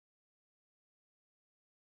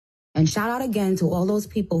And shout out again to all those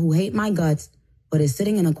people who hate my guts, but is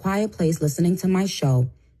sitting in a quiet place listening to my show.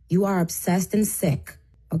 You are obsessed and sick,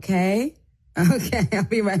 okay? Okay, I'll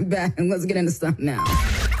be right back. Let's get into stuff now.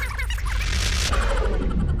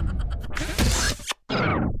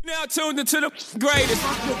 Now tuned into the greatest.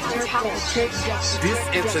 This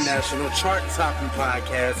international chart-topping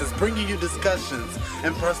podcast is bringing you discussions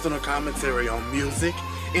and personal commentary on music,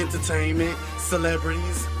 entertainment,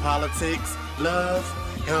 celebrities, politics, love,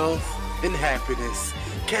 health, and happiness.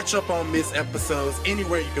 Catch up on missed episodes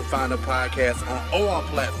anywhere you can find a podcast on all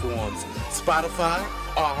platforms: Spotify,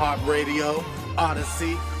 iHeartRadio,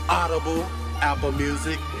 Odyssey, Audible, Apple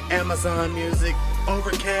Music, Amazon Music,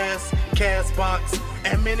 Overcast, Castbox,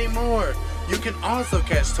 and many more. You can also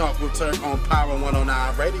catch Talk with Turk on Power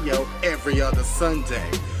 109 Radio every other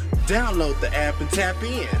Sunday. Download the app and tap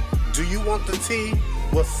in. Do you want the tea?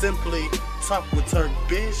 Well, simply talk with Turk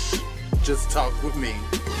Bish. Just talk with me.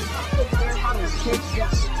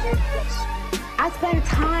 I spend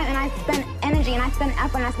time and I spend energy and I spend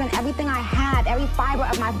effort and I spend everything I have, every fiber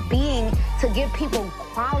of my being to give people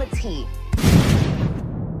quality.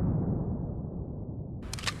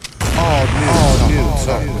 All new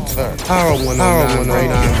Talk with Turk. Power 109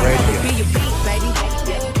 Radio. Be your beat, baby.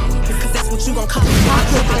 Cause that's what you gon' call it.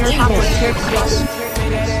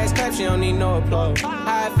 That ass clap, she don't need no applause.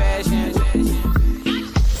 High fashion.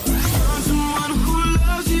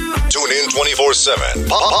 Tune in 24/7.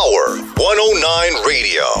 Power 109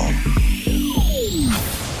 Radio.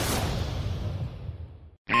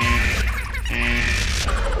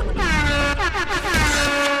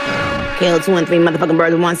 Kill 2 and 3 motherfucking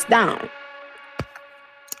birds with one stone.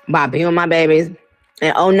 Bobby on my babies.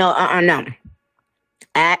 And oh no, no.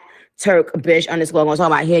 At Turk Bish _ gonna talk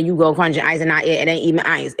about here you go crunching ice and not it. It ain't even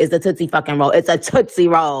ice. It's a Tootsie fucking roll. It's a Tootsie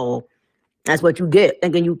Roll. That's what you get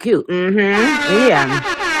thinking you cute. Yeah.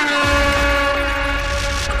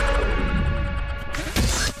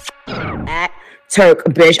 At Turk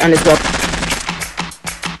Bish _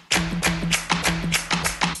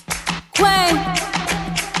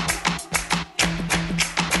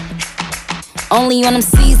 Only on them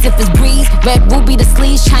C's if it's breeze. Red ruby the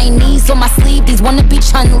sleeves, Chinese on my sleeve. These wanna be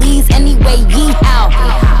Chun-Lees anyway, yee-how.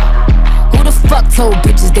 Who the fuck told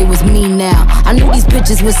bitches they was me now? I knew these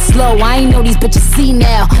bitches was slow, I ain't know these bitches see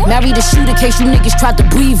now. Married a shooter case you niggas tried to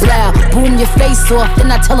breathe loud. Boom your face off, then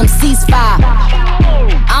I tell them ceasefire.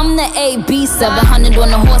 I'm the AB, 700 on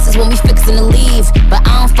the horses when we fixin' to leave. But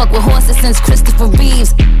I don't fuck with horses since Christopher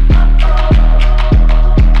Reeves.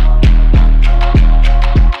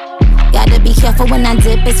 Gotta be careful when I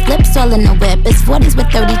dip, it's flips all in the whip. It's 40s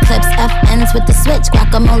with 30 clips, FNs with the switch.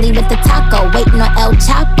 Guacamole with the taco, waiting on El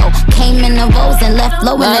Chapo. Came in the rolls and left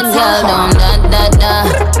low in the Tahoe.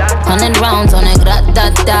 Da-da-da, 100 rounds on it,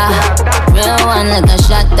 gra-da-da. Real one like a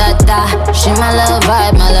shot-da-da. She my little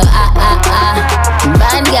vibe, my little ah-ah-ah.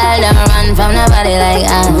 Bad girl don't run from nobody like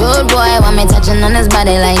Rude boy want me touching on his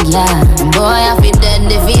body like yeah. Boy I feel dead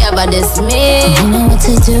if he ever diss me. I know what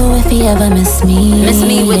to do if he ever miss me. Miss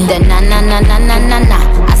me with the na-na-na-na-na-na-na.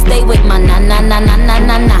 I stay with my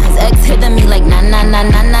na-na-na-na-na-na-na. His ex hitting me like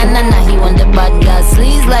na-na-na-na-na-na-na. He want the bad girl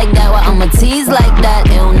sleeves like that. Well I'ma tease like that.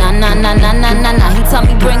 Ew na-na-na-na-na-na-na. He tell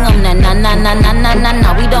me bring him that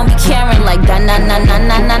na-na-na-na-na-na-na. We don't be caring like that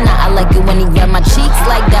na-na-na-na-na-na. I like it when he grab my cheeks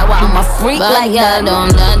like that. Well I'm a freak like that.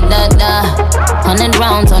 Don't da-da-da. 100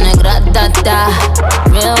 rounds on it, gra-da-da.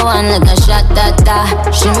 Real one like a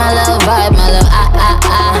shot-da-da. She my little vibe, my little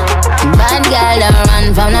ah-ah-ah. Bad girl don't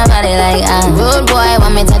run from nobody like Rude boy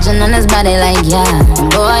want me touching on his body like yeah.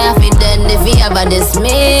 Boy I feel dead if he ever diss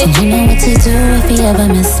me. I know what to do if he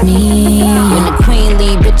ever miss me. When the queen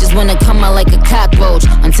leave, bitches wanna come out like a cockroach.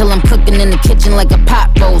 Until I'm cooking in the kitchen like a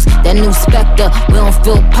pot roast. That new Spectre, we don't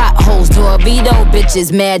fill potholes. Dorito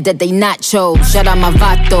bitches mad that they nachos. Shout out my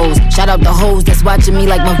vatos, shout out the hoes that's watching me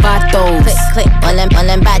like my vatos. Click, all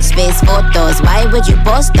them batch face photos. Why would you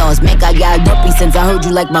post those? Make a y'all dumpy since I heard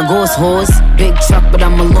you like my ghost horse. Big truck but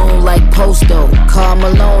I'm alone like Posto. Call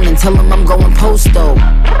Malone and tell him I'm going Posto.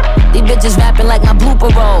 These bitches rapping like my blooper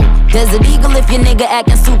roll. Desert Eagle if your nigga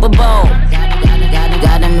acting Super Bowl.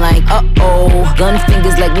 Got him like uh-oh. Gun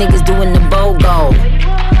fingers like niggas doing the BOGO.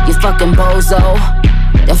 You fucking bozo.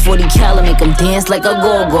 That 40 cal make them dance like a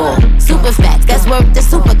go-go. Super fat, that's worth the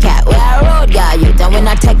super cat. Where I rode, got you down when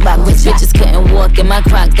I tech back. Rich bitches couldn't walk in my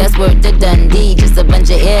crock, that's worth the Dundee. Just a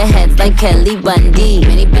bunch of airheads like Kelly Bundy.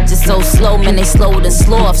 Many bitches so slow, man, they slower than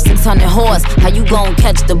sloth. 600 horse, how you gon'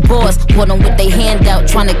 catch the boss? Put them with they hand out,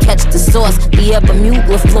 tryna catch the sauce. The Bermuda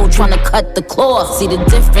with flow, tryna cut the cloth. See the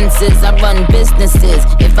differences, I run businesses.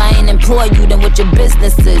 If I ain't employ you, then what your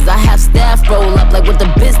business is? I have staff roll up like what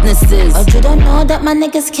the business is. A You don't know that my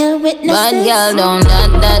niggas kill witnesses. Bad girl don't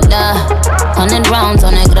da-da-da. 100 rounds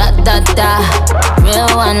on a grat-da-da. Real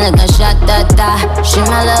one like a shot-da-da. She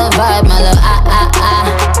my love vibe, my love ah-ah-ah.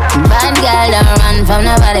 Bad girl don't run from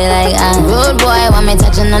nobody like Rude boy want me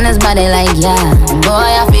touching on his body like yeah.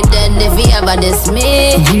 Boy I feel dead if he ever diss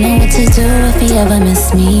me. You know what to do if he ever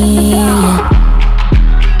miss me, yeah.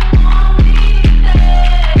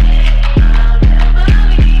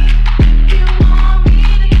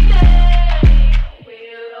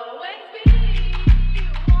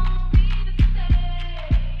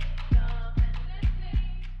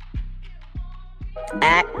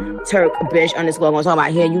 At Turk Bish underscore gonna talk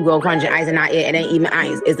about here you go crunching ice and not it ain't even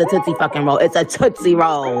ice. It's a Tootsie fucking roll. It's a Tootsie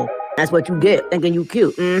roll. That's what you get thinking you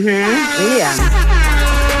cute. Yeah.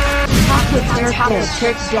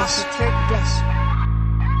 Turk Bish.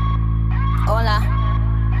 Hola,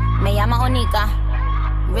 me llamo Onika,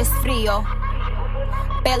 wrist frío,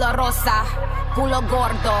 pelo rosa, culo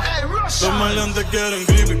gordo. Los maleantes quieren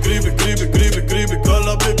gribe,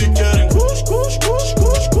 cala baby quieren kush.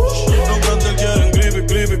 Los cantantes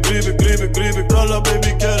quieren gribe, cala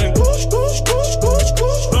baby quieren kush.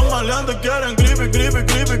 Los maleantes quieren gribe,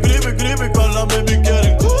 cala baby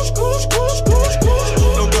quieren kush.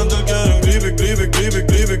 Los cantantes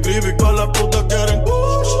quieren gribe, cala puta quieren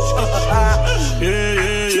kush.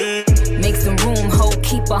 Yeah. Make some room, ho,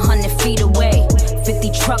 keep 100 feet away.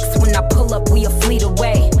 50 trucks when I pull up, we a fleet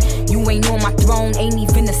away. You ain't on my throne, ain't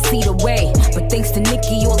even a seat away. But thanks to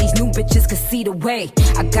Nikki, all these new bitches can see the way.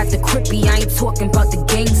 I got the crippy, I ain't talking about the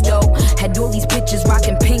gangs though. Had all these bitches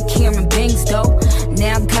rocking pink hair and bangs though.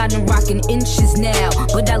 Now I got them rocking inches now.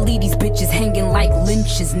 But I leave these bitches hanging like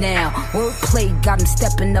lynches now. Wordplay got them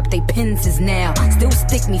stepping up they penses now. Still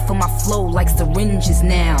stick me for my flow like syringes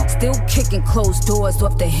now. Still kicking closed doors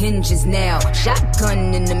off the hinges now.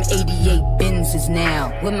 Shotgun in them 88 Benzes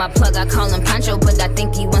now. With my plug I call him Pancho, but I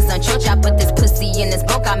think he wants some chocha. Put this pussy in his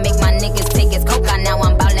boca, make my niggas take his coca. Now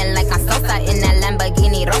I'm ballin' like I'm Sosa in that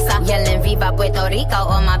Lamborghini Rosa. Yelling Viva Puerto Rico,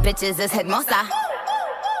 all my bitches is hermosa.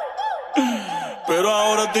 Pero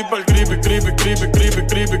ahora estoy pa'l gribe.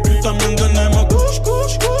 También tenemos kush.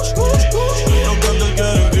 Los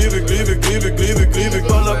cantantes quieren gribe,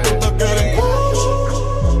 con la puta quieren kush.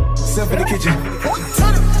 Step in the kitchen.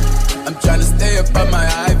 I'm tryna stay up on my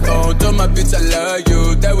iPhone. Told my bitch I love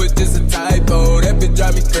you, that was just a typo. That bitch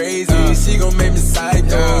drive me crazy, she gon' make me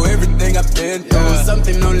psycho. Everything I've been through,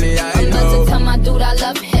 something only I know. I'm about to tell my dude I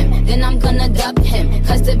love him, then I'm gonna dub him.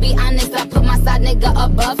 Cause to be honest, I put my side nigga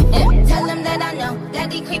above him. Tell him that I know,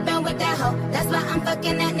 that he creepin' with that hoe. That's why I'm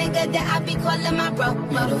fucking that nigga that I be calling my bro.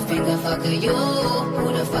 Middle finger fucker you,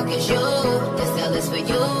 who the fuck is you? This L is for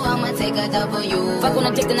you, I'ma take a W. Fuck on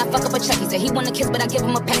a dick, then I fuck up a check. He said he wanna kiss, but I give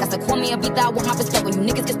him a peck. I said call me a beat, I want my respect. When you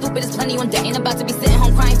niggas get stupid, there's plenty on deck. Ain't about to be sitting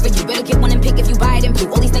home crying for you. Better get one and pick if you buy it in blue.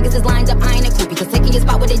 All these niggas is lined up, I ain't a creepy. Cause taking your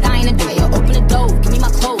spot where they dying to do. Yo, open the door, give me my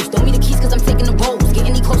clothes. Throw me the keys cause I'm taking the roles. Get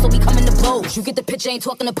any closer, we coming to blows. You get the picture, ain't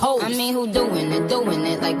talking to pose. I mean, who doing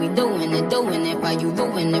it like we doing it. While you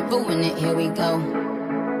ruin it, here we go.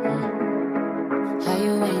 How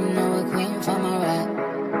you ain't know a queen from a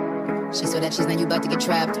rap? She saw that she's now you about to get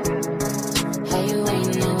trapped. How you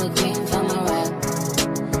ain't know a queen from a rap?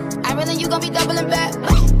 I really you gon' be doubling back.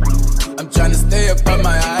 I'm tryna stay up on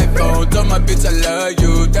my iPhone. Told my bitch I love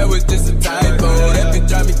you, that was just a typo. That bitch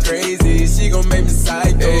drive me crazy, she gon' make me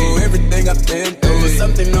psycho. Everything I've been through,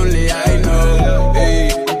 something only I know.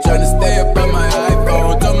 I'm tryna stay up on my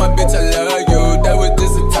iPhone. Told my bitch I love you, that was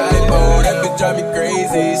just a typo. That bitch drive me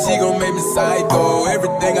crazy, she gon' make me psycho.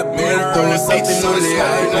 Everything I've been through, something only I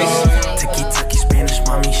know. Tiki-taki Spanish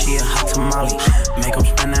mommy, she a hot tamale. Make 'em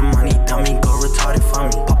spend that money, dummy, go retarded for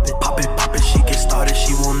me. Pop it, she get started,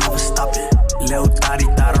 she won't never stop it. Lil Dottie,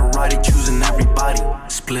 choosing everybody.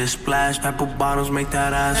 Split splash, pepper bottles, make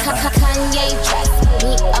that ass fat. Kanye dress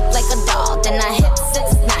me up like a doll, then I hit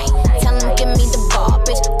 6'9". Tell him give me the ball,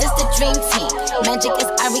 bitch, this the dream team. Magic is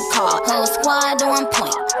I recall, whole squad on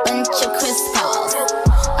point, bunch of Chris Pauls.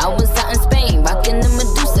 I was out in Spain, rocking the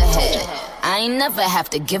Medusa head. I ain't never have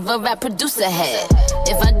to give a rap producer head.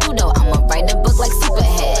 If I do though, I'ma write a book like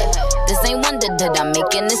Superhead. This ain't wonder that I'm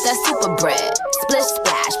making this that super bread. Splish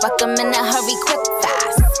splash, fuck them in a hurry, quick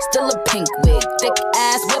fast. Still a pink wig, thick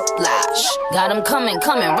ass whiplash. Got him coming,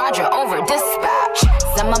 Roger over dispatch.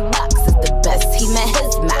 Said my box is the best, he met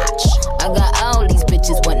his match. I got all these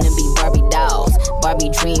bitches wanting to be Barbie dolls. Barbie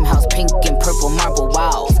dream house, pink and purple marble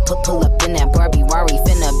walls. Pull up in that Barbie Rari,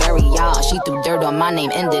 finna bury y'all. She threw dirt on my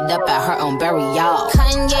name, ended up at her own burial.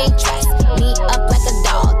 Kanye dress me up like a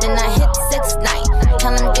doll, then I hit 6'9".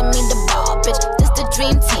 Tell him give me the ball, bitch, this the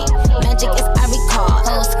dream team. Magic is I recall,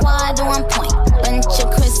 whole squad on point, bunch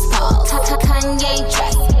of Chris Pauls.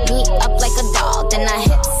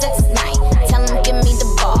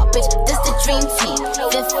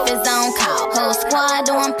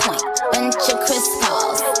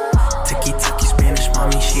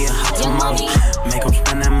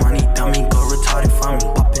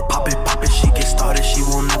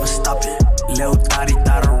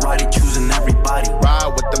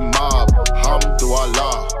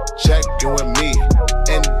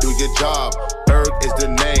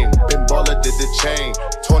 chain.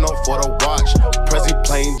 Torn up for the watch, Prezi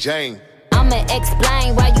plain Jane. I'ma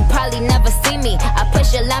explain why you probably never see me. I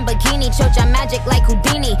push a Lamborghini, chocha magic like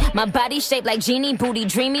Houdini. My body shaped like genie, booty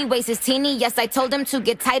dreamy, waist is teeny. Yes, I told him to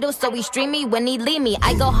get titles, so he stream me when he leave me.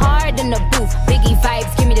 I go hard in the booth, Biggie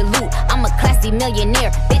vibes, give me the loot. I'm a classy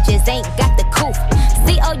millionaire, bitches ain't got the coof.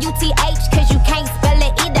 C-O-U-T-H, cause you can't spell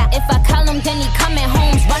it either. If I call him, then he coming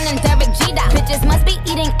home, running Derek Jeter. Bitches must be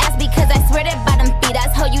eating ass because I swear that bottom feed us.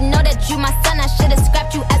 Ho, you know that you my son, I should've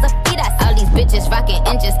scrapped you as a fetus. All these bitches rocking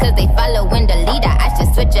inches cause they follow in the leader. I should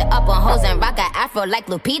switch it up on hoes and rock a afro like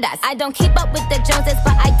Lupitas. I don't keep up with the Joneses,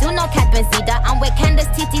 but I do know Catherine Zeta. I'm with Candace,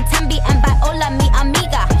 Titi, Tembi, and Viola, mi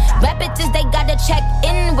amiga. Rap bitches, they gotta check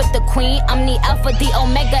in with the queen. I'm the alpha, the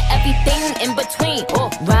omega, everything in between. Oh,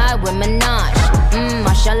 ride with Minaj,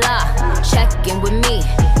 mashallah. Check in with me,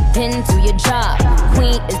 then do your job.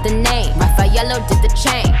 Queen is the name, Raffaello did the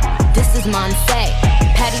chain. This is Monse,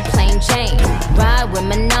 Patty plain Jane. Ride with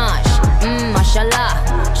Minaj, mashallah.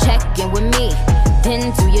 Check in with me,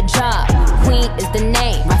 then do your job. Queen is the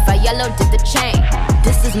name, Raffaello did the chain.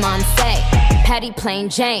 This is Monse, Patty plain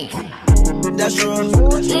Jane. That's true.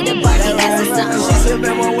 Eat a body, that's something. She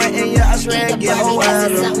sippin' one wet and yeah, I swear get her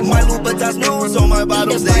wetter. My Louboutins news on my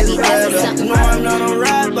bottom stays better. No, I'm not on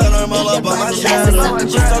ride, but I'm all up on my cheddar.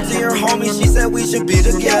 Just talked to your homie, she said we should be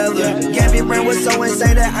together. Gabby Brand was so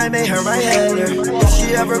insane that I made her my header. If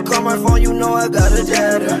she ever call my phone, you know I got a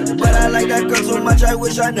deader. But I like that girl so much, I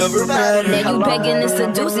wish I never met her. Now you begging to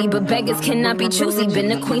seduce, but beggars cannot be choosy.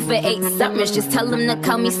 Been a queen for 8 summers, just tell them to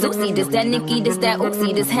call me Susie. This that Nicki, this that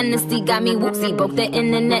Oopsie, this Hennessy got me woozy. Broke the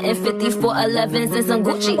internet in 5411s and some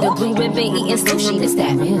Gucci. The blue ribbon eating sushi. This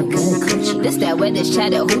that real good coochie. This that where this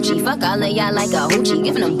Chattahoochee. Fuck all of y'all like a hoochie.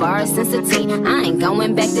 Giving them bars since a teen. I ain't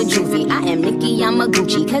going back to juvie. I am Nicki, I'm a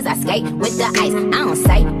Gucci. Cause I skate with the ice. I don't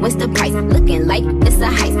sight, what's the price? Looking like it's a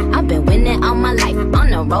heist. I've been winning all my life. On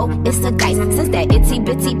the road, it's a dice. Since that itty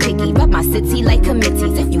bitty picky. Rep my city like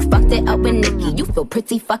committees. If you fucked it up with Nicki, you feel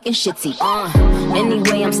pretty fucking shitty.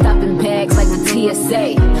 Anyway, I'm stopping bags like the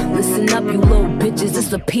TSA. Listen up, you little bitches,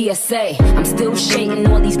 it's a PSA. I'm still shading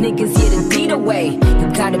all these niggas, yeah, the beat away.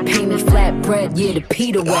 You gotta pay me flat bread, yeah, the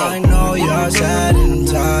Pete away. I know you're sad and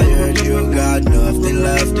tired, you got nothing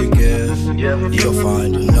left to give. You'll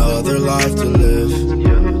find another life to live.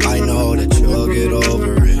 I know that you'll get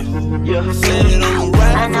over it. Said it on the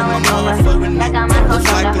rap for my motherfucking nigga.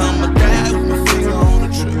 It's like I'm a dad with my finger on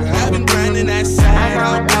the trigger. I've been grinding that side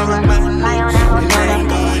all day with my nigga. And I ain't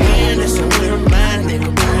going in, it's a real my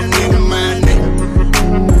nigga.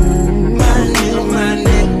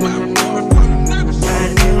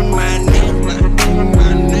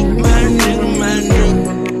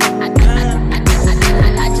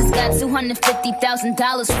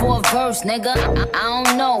 $250,000 for a verse, nigga. I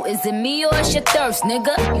don't know, is it me or it's your thirst,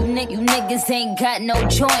 nigga? You niggas ain't got no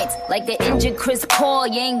joints. Like the injured Chris Paul,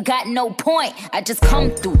 you ain't got no point. I just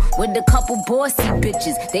come through with a couple bossy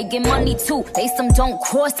bitches. They get money too, they some don't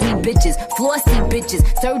cross me bitches. Flossy bitches,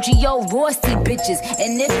 Sergio Rossi bitches.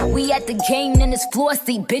 And if we at the game, then it's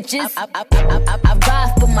flossy bitches. I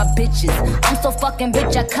ride for my bitches. I'm so fucking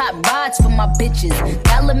rich, I cop rides for my bitches.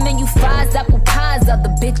 Dollar menu fries, apple pies, other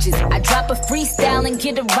bitches. I drop a freestyle and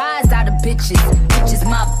get a rise out of bitches. Bitches,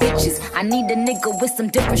 my bitches. I need a nigga with some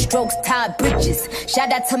different strokes, tied bridges.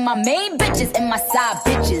 Shout out to my main bitches and my side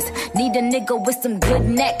bitches. Need a nigga with some good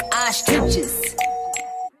neck, ostriches.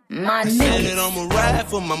 My niggas. Said that I'ma ride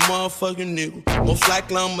for my motherfucking nigga. Most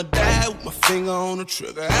likely I'ma die with my finger on the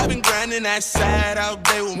trigger. I've been grinding that side all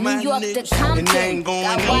day with my niggas. And they ain't going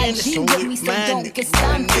in, it's some with my nigga.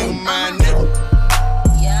 My nigga, my nigga.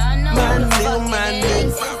 Yeah, I know my what the nigga, fuck my it nigga.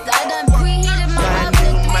 is. I done preheated my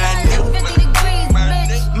oven 350 degrees,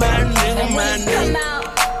 bitch. My nigga, And my when it come nigga. out,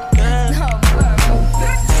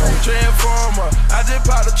 Transformer, I just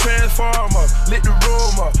popped a transformer, lit the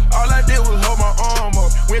room up. All I did was hold my arm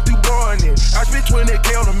up, went through morning. I spent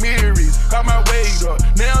 20K on the mirrors, got my weight up.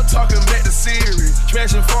 Now I'm talking back to series,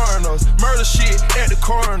 smashing foreigners, murder shit at the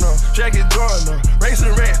corner, Jackie Joyner,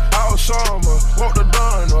 racing rats all summer, walk the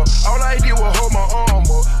donor. All I did was hold my arm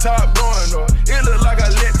up, top going up. It look like I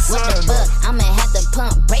let the sun up. I'ma have to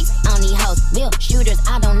pump brakes on these hoes. Real shooters,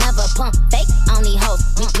 I don't ever pump fake on these hoes.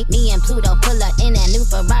 Me and Pluto pull up in that new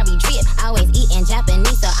Ferrari drip. Always eating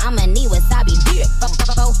Japanese, so I'ma need wasabi drip.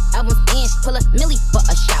 I was in, pull a milli for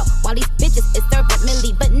a shout. While these bitches is serving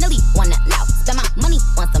milli, but nilly wanna loud. Spend my money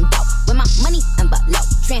on some dough, with my money and but low.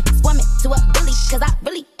 Transform it to a Billy, cause I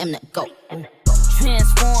really am the GOAT.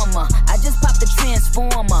 Transformer, I just popped the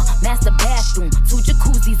transformer. Master bathroom, 2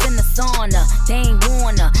 jacuzzis in the sauna. They ain't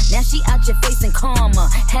Warner, now she out your face and karma.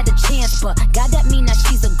 Had a chance, but God that mean that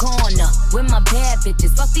she's a goner. With my bad bitch,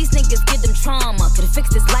 bitches. Fuck these niggas, give them trauma. Could've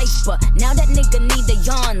fixed his life, but now that nigga need a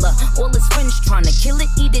yarnla. All his friends tryna kill it,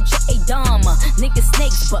 eat it, just a dharma. Niggas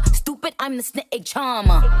snakes, but stupid, I'm the snake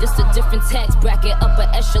charmer. Just a different tax bracket, upper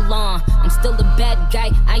echelon. I'm still a bad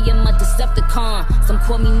guy, I am a Decepticon. Some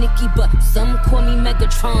call me Nicki, but some call me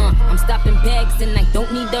Megatron. I'm stopping bags and I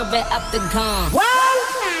don't need a red octagon. Well,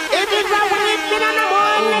 it is a weeping and a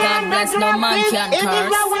morning. Oh, God bless, no man can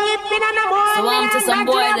curse. So I'm to some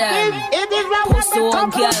boy them. Post to one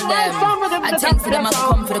girl them. I think for them I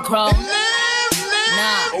come for the crown.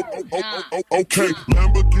 Okay,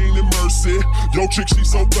 Lamborghini Mercy. Yo, chick, she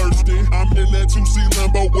so thirsty. I'm in that 2C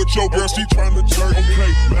Lambo with your girl, she tryna jerk.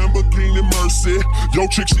 Okay, Lamborghini Mercy. Yo,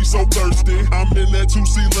 chick, she so thirsty. I'm in that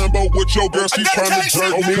 2C Lambo with your girl, she tryna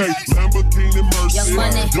jerk. Okay, Lamborghini Mercy.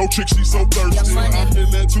 Yo, chick, she so thirsty. I'm in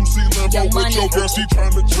that 2C Lambo with your girl, she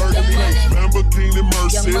tryna jerk. Okay, Lamborghini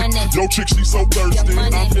Mercy. Yo, chick, she so thirsty.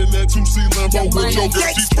 I'm in that 2C Lambo with your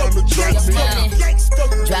girl, she tryna jerk.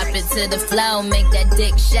 Drop it to the floor, make that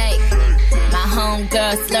dick shake. My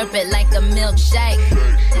homegirl slurp it like a milkshake.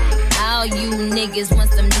 All you niggas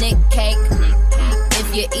want some Nick cake.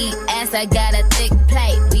 If you eat ass, I got a thick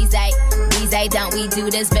plate. We say, don't we do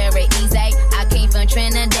this very easy? I came from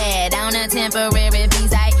Trinidad on a temporary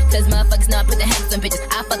visa. Cause motherfuckers know I put the hex on bitches.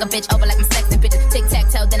 I fuck a bitch over like I'm sexing bitches.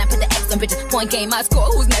 Tic-tac-toe, then I put the X on bitches. Point game, I score,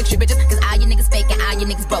 who's next, you bitches? Cause all you niggas fake and all you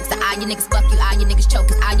niggas broke. So all you niggas fuck you, all you niggas choke.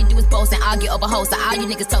 Cause all you do is boast and argue over hoes. So all you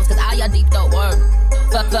niggas toast, cause all y'all deep throat work.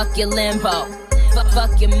 Fuck your limbo.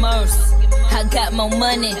 Fuck your merce. I got more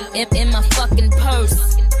money in my fucking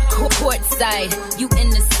purse. Court side, you in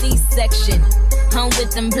the C-section. I'm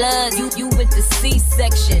with them bloods, you with the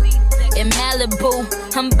C-section. In Malibu,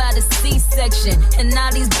 I'm by the C-section. And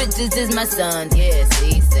all these bitches is my sons, yeah,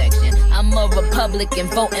 C-section. I'm a Republican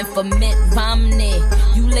voting for Mitt Romney.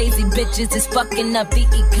 You lazy bitches is fucking up the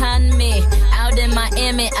economy. Out in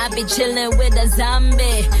Miami, I be chilling with a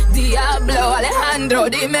zombie. Diablo, Alejandro,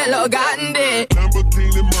 Dimelo, Gandhi.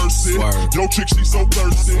 Lamborghini Mercy. Yo, chick, she so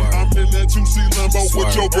thirsty. I'm in that 2C Lambo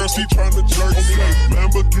with your girl, she tryna jerk.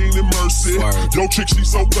 Lamborghini Mercy. Yo, chick, she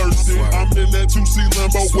so thirsty. I'm in that 2C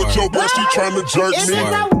Lambo with your girl, she tryna jerk me.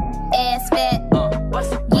 Ass fat,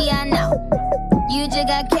 yeah I know. You just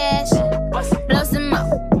got cash, blow some more,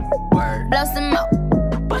 blow some more,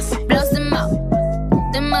 blow some more.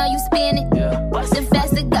 The more you spin it, the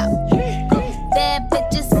faster it go. Bad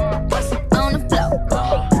bitches on the floor.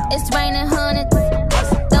 It's raining hundreds.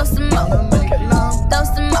 Throw some more, throw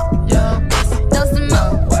some more, throw some more,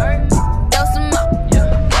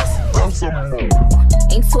 throw some more.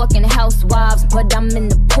 Ain't talking housewives, but I'm in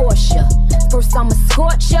the Porsche. First I'ma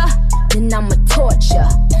scorch ya, then I'ma torture.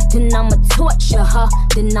 Then I'ma torture her,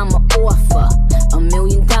 then I'ma offer $1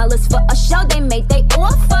 million for a show they made, they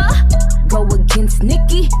offer. Go against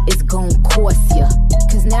Nicki, it's gon' cost ya.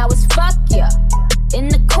 Cause now it's fuck ya, in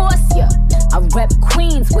the course ya. I rep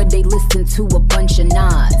Queens where they listen to a bunch of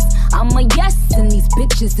nods. I'm a yes and these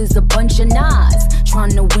bitches is a bunch of nods.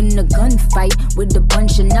 Tryna win a gunfight with a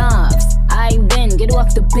bunch of knobs. I win, get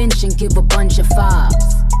off the bench and give a bunch of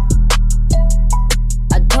fives.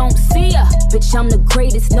 I don't see ya, bitch, I'm the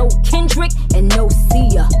greatest, no Kendrick and no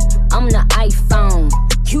Sia. I'm the iPhone,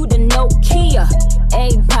 you the Nokia.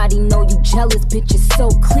 Everybody know you jealous, bitch, it's so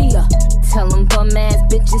clear. Tell them bum ass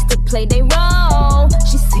bitches to play they role.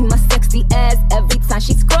 She see my sexy ass every time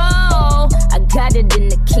she scroll. I got it in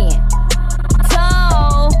the can. So,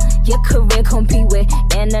 your career gon' be with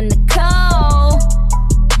Anna Nicole.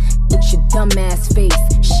 With your dumb ass face.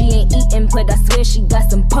 She ain't eating, but I swear she got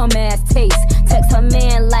some bum ass taste. Text her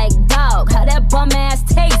man like, dog, how that bum ass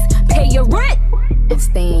taste? Pay your rent and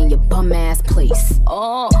stay in your bum ass place.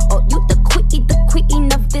 Oh, you the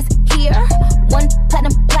queen of this here. One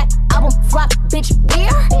platinum black album flop, bitch,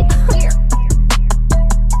 where?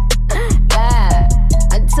 Yeah,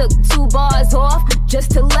 I took 2 bars off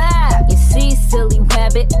just to laugh. You see, silly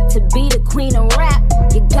rabbit, to be the queen of rap,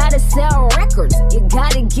 you gotta sell records, you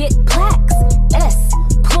gotta get plaques. S,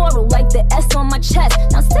 plural like the S on my chest.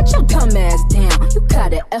 Now sit your dumb ass down, you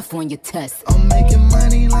got an F on your test. I'm making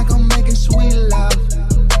money like I'm making sweet love.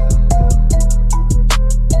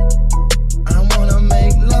 I wanna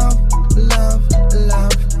make love.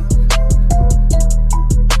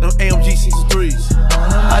 Them AMG C3s.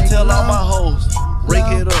 I tell all my hoes, break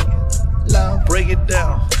it up, break it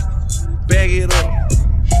down, bag it up,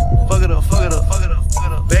 fuck it up,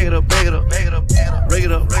 bag it up, break it up, bag it up, bag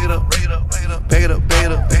it up,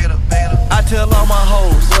 I tell all my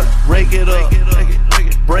hoes, break it up,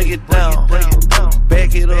 break it down,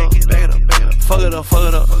 bag it up, fuck it up,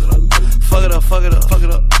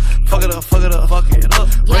 Fuck it up, fuck it up, fuck it up.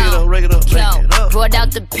 Break it up, break it up, break it up. Brought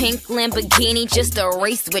out the pink Lamborghini just a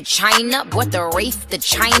race with China. Brought the race to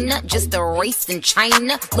China, just a race in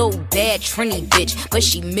China. Little bad Trini bitch, but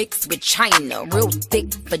she mixed with China. Real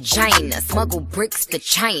thick vagina, smuggle bricks to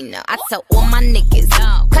China. I tell all my niggas,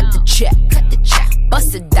 cut the check,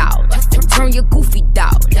 bust it out, turn your goofy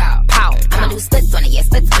dog, pow. I'ma do splits on it, yeah,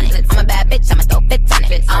 splits on it. I'm a bad bitch, I'ma throw fits on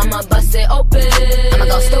it. I'ma bust it open, I'ma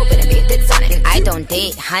go stupid and be fits on it. I don't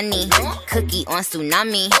date honey, cookie on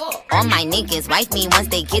tsunami. All my niggas wife me once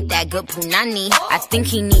they get that good punani. I think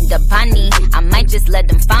he need the bunny, I might just let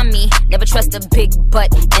them find me. Never trust a big butt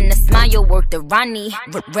and a smile work the Ronnie.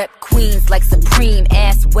 Rep queens like Supreme,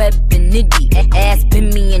 ass Web and Nitty, ass been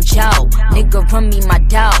me and Joe. Nigga run me my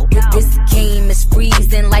dough. This game is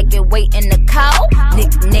freezing like it waiting the cow.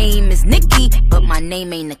 Nickname is Nikki, but my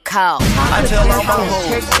name ain't Nicole. I tell all my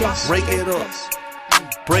hoes, break it up,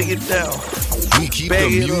 break it down. We keep the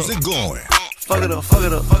music going. Fuck it up, fuck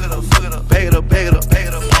it up, fuck it up, fuck it up. Bag it up, bag it up, bag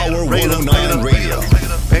it up. Power 109 Radio. Bag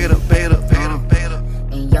it up, bag it up, bag it up, bag it up.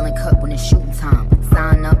 Ain't yelling cut when it's shooting time.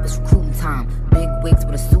 Sign up, it's recruiting time. Big wigs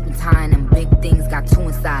with a suit and tie, and them big things got two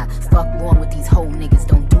inside. Fuck wrong with these whole niggas.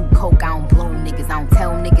 Don't do coke, I don't blow niggas. I don't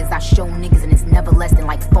tell niggas, I show niggas, and it's never less than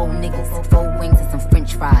like 4 niggas. 4 wings and some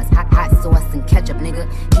french fries. Hot sauce and ketchup, nigga.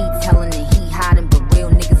 He telling and he hiding, but real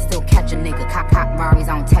niggas still catch a nigga. Cop Raris,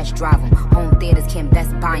 I don't test drive them. Home theaters can't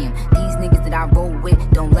best buy them. These niggas that I roll with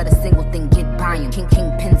don't let a single thing get by them.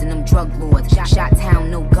 Kingpins and them drug lords. Shot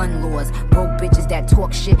town, no gun laws. Broke bitches that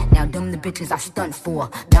talk shit, now them the bitches I stunt for.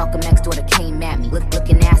 Malcolm X daughter came at me.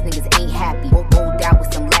 Looking ass niggas ain't happy. Rolled out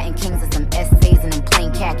with some Latin kings and some essays and them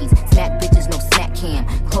plain khakis. Smack bitches, no smack cam.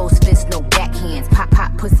 Closed fists, no backhands.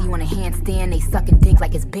 Pop pussy on a handstand. They sucking dick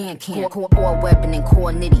like it's band camp. Core weapon and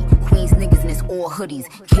core nitty. Queens niggas and it's all hoodies.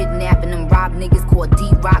 Kidnapping them rob niggas. Call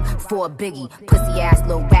D-Rock for a biggie. Pussy ass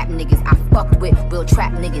low rap niggas. I fucked with real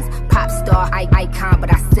trap niggas. Pop star icon,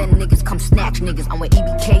 but I send niggas come snatch niggas. I'm with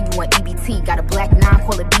EBK, you want EBT. Got a black 9,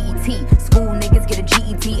 call it BET. School niggas get a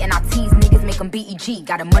GED, and I tease niggas, make them BEG.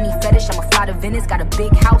 Got a money fetish, I'ma fly to Venice. Got a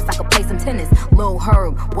big house, I can play some tennis. Lil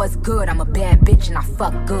Herb, what's good? I'm a bad bitch and I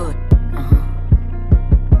fuck good.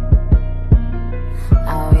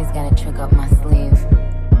 I always got a trick up my sleeve.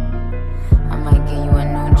 I might give you a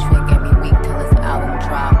new trick every week till this album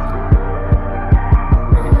drop.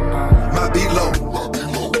 My beat low,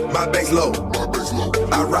 my bass low.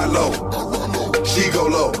 I ride low, she go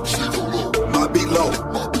low. My beat low,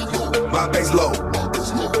 my bass low.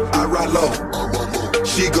 I ride low,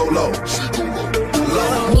 she go low.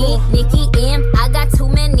 Me, Nikki M, I got too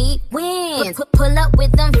many wins. Pull up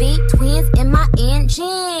with them V-twins in my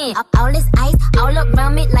engine. All this ice all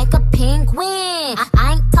around me like a penguin.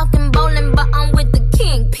 I ain't talking bowling, but I'm with the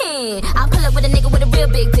kingpin. I pull up with a nigga with a real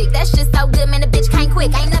big dick. That shit so good, man, the bitch can't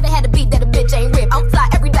quit. I ain't never had a beat that a bitch ain't rip. I'm fly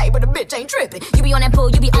every day, but a bitch ain't tripping. You be on that pool,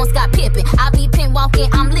 you be on Scott Pippen. I be pin walking,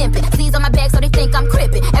 I'm limping. C's on my back, so they think I'm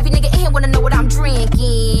crippin'. Every nigga in here wanna know what I'm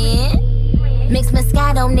drinking. Mixed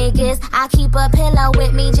Moscato niggas, I keep a pillow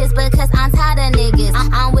with me just because I'm tired of niggas.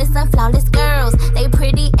 I'm with some flawless girls, they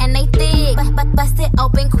pretty and they thick. But bust it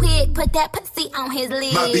open quick, put that pussy on his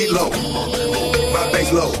lid. My beat low, my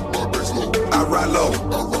bass low. I ride low,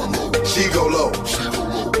 she go low.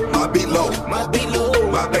 My beat low,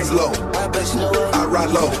 my bass low. I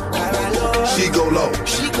ride low, she go low.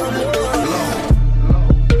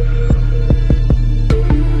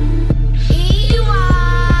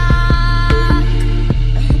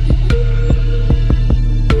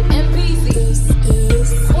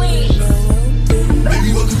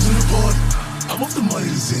 I'm off the money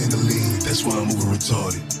to Xandaline, that's why I'm moving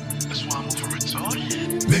retarded.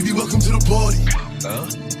 Maybe welcome to the party.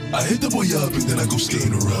 I hit the boy up and then I go skate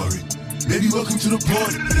in a Rari. Maybe welcome to the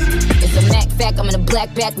party. It's a Mac fact, I'm in a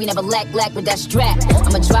black back. We never lack with that strap.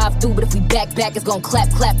 I'ma drive through, but if we back, it's gon' clap,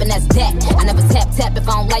 and that's that. I never tap if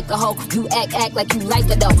I don't like a hoe. You act like you like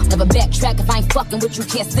it though. Never backtrack if I ain't fucking with you.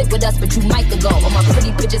 Can't sit with us, but you might go. All my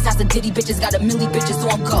pretty bitches, house of ditty bitches, got a milli bitches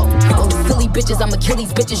on go. All the silly bitches, I'm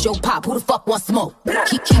Achilles bitches. Yo, pop, who the fuck want smoke?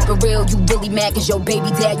 Keep it real, you really mad cause your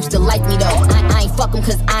baby dad used to like me though. I ain't fuck him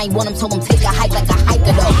cause I ain't want him, told him take a hike like a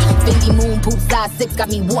hiker though. Fendi moon boots size 6, got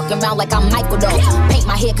me walking around like I'm Michael though. Paint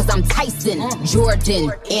my hair cause I'm Tyson,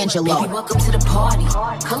 Jordan, Angelo. Baby, welcome to the party.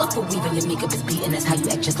 Colorful weave and your makeup is beating. That's how you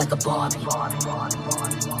act just like a Barbie.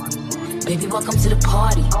 Baby, welcome to the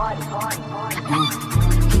party.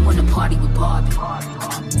 He wanna party with Barbie.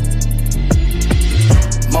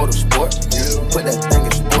 Motorsport, put that thing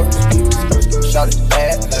in sports. Shout it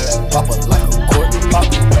bad, pop up like a court.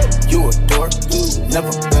 You a dork,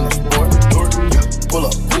 never been a sport. Pull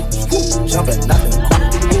up, jump at nothing.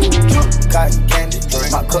 Cotton candy,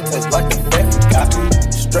 my cup tastes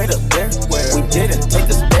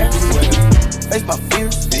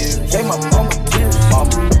fears. Gave my mama tears.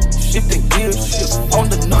 Shifting gears on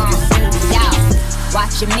the nuggets. Yo,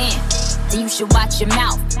 watch your man, then you should watch your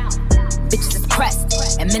mouth. Bitches is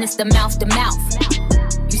pressed, administer mouth to mouth.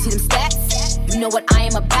 You see them stats? You know what I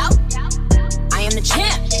am about? I am the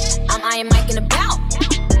champ, I'm Iron Mike and about.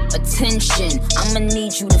 Attention, I'ma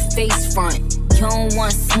need you to face front. You don't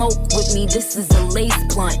want smoke with me, this is a lace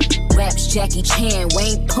blunt. Raps Jackie Chan, we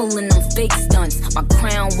ain't pulling them fake stunts. My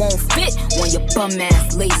crown won't fit on your bum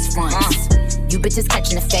ass lace fronts. You bitches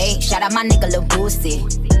catching the fade, shout out my nigga Lil Boosie.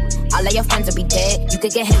 All of your friends will be dead, you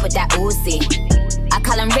could get hit with that Uzi. I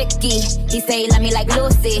call him Ricky, he say he love me like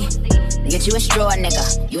Lucy. Get you a straw,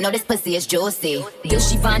 nigga. You know this pussy is juicy.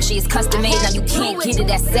 This Givenchy is custom made, now you can't get it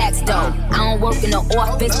at Saks, though. I don't work in the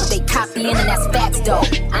office, but they copying and that's facts, though.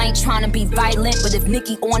 I ain't trying to be violent, but if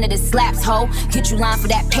Nicki on it, it slaps, ho. Get you line for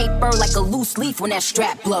that paper like a loose leaf when that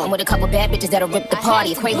strap blow. I'm with a couple bad bitches that'll rip the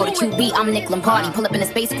party. If Quavo the QB, I'm Nick Lombardi. Pull up in a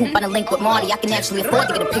space coupe on a link with Marty. I can actually afford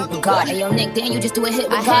to get a pink Bugatti. Hey, yo, Nick, then you just do a hit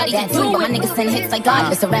with Cardi. That too, but my niggas send hits like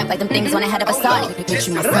God. It's a rap like them things on the head of a Saudi. Get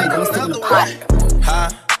you my friend, I'm still in the party. Huh?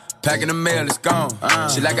 Packing the mail, it's gone.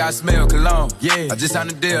 Shit like I smell cologne. Yeah, I just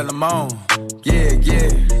signed a deal, I'm on. Yeah,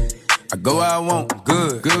 yeah. I go where I want,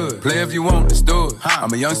 good, good. Play if you want, let's do it.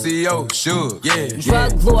 I'm a young CEO, sure, yeah.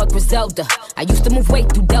 Drug Lord Griselda. I used to move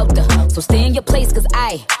weight through Delta. So stay in your place, cause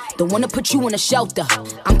I don't wanna put you in a shelter.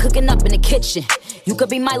 I'm cooking up in the kitchen. You could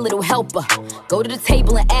be my little helper. Go to the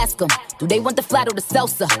table and ask them, do they want the flat or the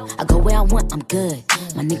salsa? I go where I want, I'm good.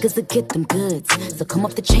 My niggas will get them goods. So come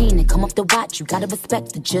off the chain and come off the watch. You gotta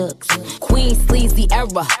respect the jugs. Queen sleazy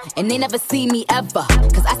era, and they never see me ever.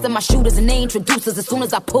 Cause I send my shooters and they introduce us as soon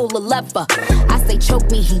as I pull a lever. I say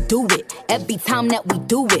choke me, he do it. Every time that we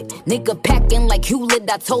do it. Nigga packing like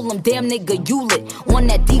Hewlett. I told him, damn nigga, you lit. On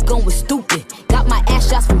that deacon was stupid. Got my ass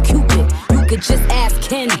shots from Cupid. You could just ask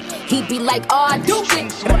Ken. He be like, oh, I do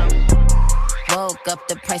it. Woke up,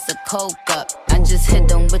 the price of coke up. I just hit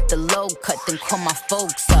them with the low cut, then call my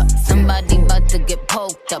folks up. Somebody about to get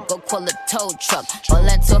poked up, go call a tow truck. All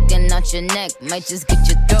that talking out your neck might just get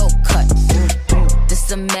your throat cut. This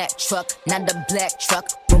a Mack truck, not a black truck.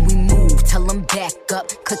 When we move, tell them back up.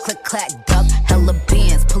 Click, click, clack, duck. Hella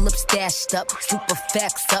bands, pull up, stashed up. Super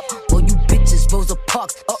facts up. All you bitches, Rosa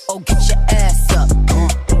Parks. Uh-oh, get your ass up.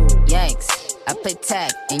 Yikes, I play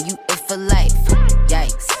tag and you it for life.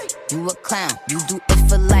 Yikes. You a clown, you do it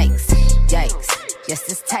for likes. Yikes, yes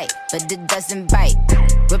it's tight, but it doesn't bite.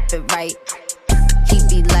 Rip it right, he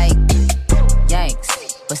be like,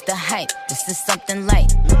 yikes, what's the hype? This is something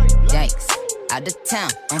light. Yikes, out of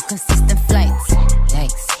town on consistent flights.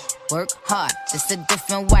 Yikes, work hard, this a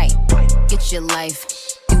different white. Get your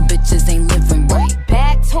life, you bitches ain't living right.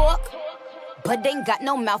 Bag talk, but ain't got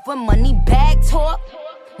no mouth when money bag talk.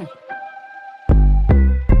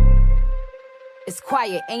 It's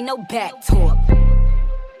quiet, ain't no back talk.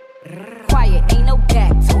 Quiet, ain't no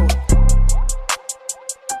back talk.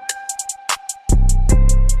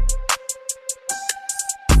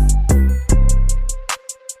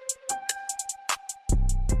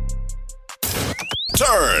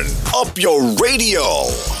 Turn up your radio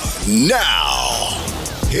now.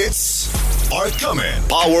 Hits are coming.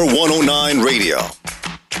 Power 109 Radio.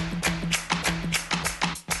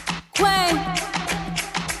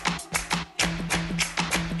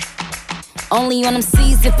 Only on them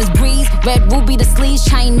C's if it's breeze. Red ruby the sleeves,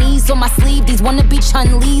 Chinese on my sleeve. These wanna be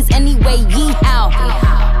Chun-Li's anyway, yee-how.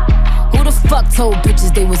 Who the fuck told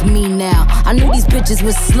bitches they was me now? I knew these bitches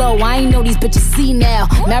was slow, I ain't know these bitches see now.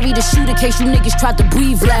 Married a shooter case you niggas tried to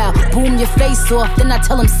breathe loud. Boom your face off, then I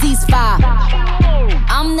tell them ceasefire.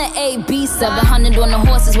 I'm the AB, 700 on the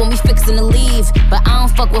horses when we fixin' to leave. But I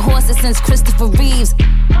don't fuck with horses since Christopher Reeves.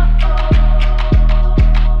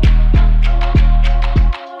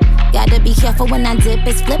 Gotta be careful when I dip,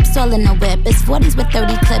 it's flips all in the whip. It's 40s with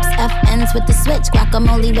 30 clips, FNs with the switch.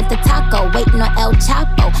 Guacamole with the taco, waiting on El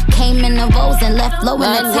Chapo. Came in the rolls and left low in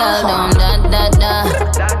the Tahoe. Da, da, da.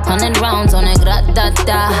 100 rounds on it,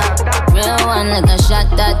 gra-da-da. Real one like a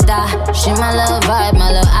shot-da-da. She my little vibe, my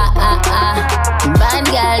little ah-ah-ah. Bad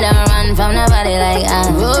girl don't run from nobody like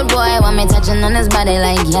rude boy want me touching on his body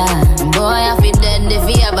like yeah. Boy, I feel dead if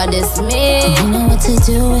he ever diss me. You know what to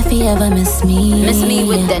do if he ever miss me. Miss me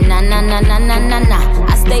with the na-na-na-na-na-na-na.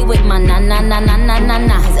 I stay with my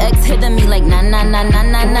na-na-na-na-na-na-na. His ex hitting me like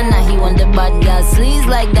na-na-na-na-na-na-na. He want the bad girl sleeves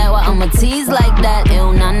like that. Well, I'ma tease like that.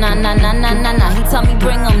 Ew, na-na-na-na-na-na-na. He tell me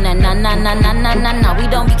bring him that na-na-na-na-na-na-na. We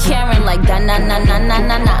don't be caring like that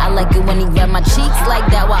na-na-na-na-na-na. I like it when when he grab my cheeks like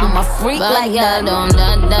that. Why I'm a freak but like that. Don't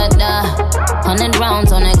da. 100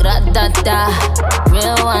 rounds on a grat-da-da.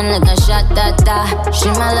 Real one like a shot-da-da.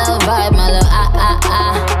 She my little vibe, my little ah.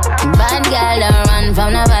 Bad girl don't run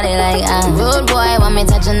from nobody like rude boy want me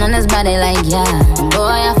touching on his body like yeah.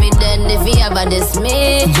 Boy, I feel dead if he ever diss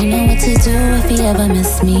me. You know what to do if he ever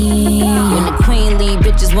miss me. When the queen leave,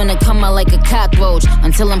 bitches wanna come out like a cockroach.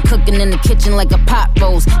 Until I'm cooking in the kitchen like a pot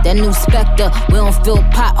roast. That new Spectre, we don't fill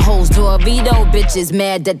potholes. Dorito bitches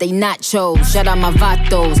mad that they nachos. Shout out my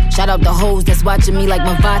vatos. Shout out the hoes that's watching me like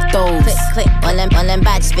my vatos. Click, all them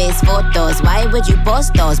batch face photos. Why would you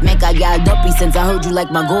post those? Make I got dumpy since I heard you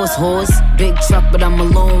like my ghost horse. Big truck, but I'm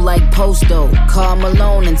alone like Posto. Call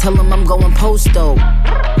Malone and tell him I'm going Posto.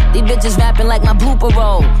 These bitches rapping like my blooper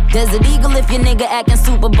roll. Desert Eagle if your nigga acting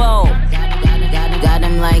Super Bowl. Got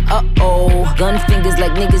him like, uh-oh. Gun fingers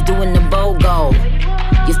like niggas doing the BOGO.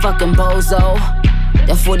 You fucking bozo.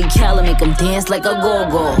 That 40 cal make them dance like a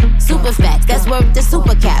go-go. Super facts, that's worth the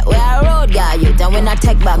super cat. Where I rode, got you down when I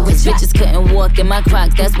tech back. Which bitches couldn't walk in my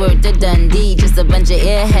Crocs, that's worth the Dundee. Just a bunch of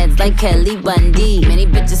airheads like Kelly Bundy. Many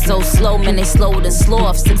bitches so slow, man, they slower than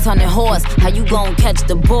sloth. 600 horse, how you gon' catch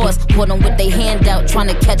the boss? Put them with they hand out,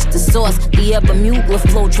 tryna catch the sauce. The Bermuda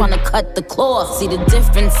flow, tryna cut the cloth. See the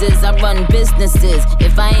differences, I run businesses.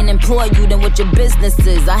 If I ain't employ you, then what your business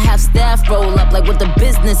is? I have staff roll up like what the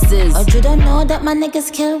business is. Oh, you don't know that my niggas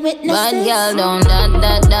kill witnesses. Bad girl don't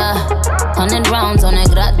da. 100 rounds on a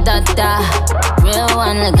grat-da-da. Real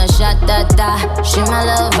one like a shot-da-da. She my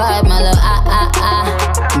little vibe, my little ah.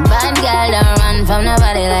 Bad girl don't run from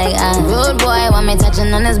nobody like rude boy want me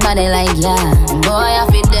touching on his body like yeah. Boy, I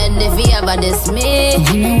feel dead if he ever diss me.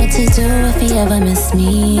 You know what to do if he ever miss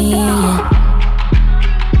me. Yeah.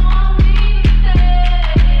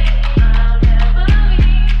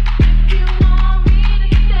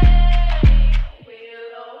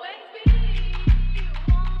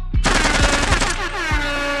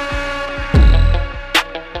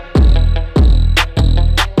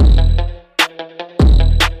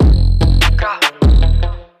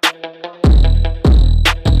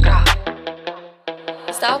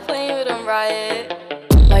 Stop playing with them, Riot.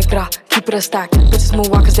 Like, keep it a stack. Bitches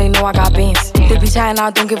move on cause they know I got bands. They be chatting,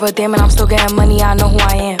 I don't give a damn, and I'm still getting money, I know who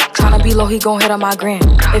I am. Tryna be low, he gon' hit on my gram.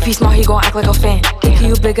 If he smart, he gon' act like a fan. Thinking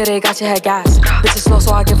you bigger, they got your head gas. Bitches slow,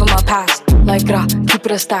 so I give him a pass. Like, keep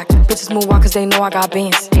it a stack. Bitches move on cause they know I got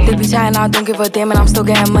bands. They be chatting, I don't give a damn, and I'm still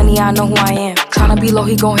getting money, I know who I am. Tryna be low,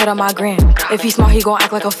 he gon' hit on my gram. If he smart, he gon'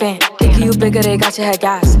 act like a fan. Thinking you bigger, they got your head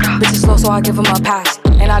gas. Bitches slow, so I give him a pass.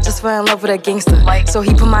 And I just fell in love with a gangster, so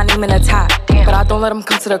he put my name in the top. But I don't let him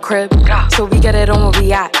come to the crib, so we get it on where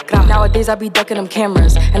we at. Nowadays I be ducking them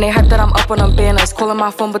cameras, and they hype that I'm up on them banners. Calling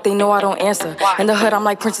my phone, but they know I don't answer. In the hood, I'm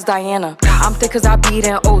like Princess Diana. I'm thick cause I be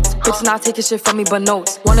eating oats. Bitch not taking shit from me but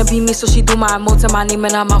notes. Wanna be me, so she do my emotes and my name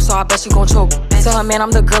in her mouth, so I bet she gon' choke. Tell her, man,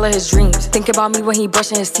 I'm the girl of his dreams. Think about me when he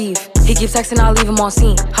brushing his teeth. He keeps texting, I leave him on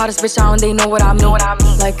scene. Hottest bitch out and they know what I mean.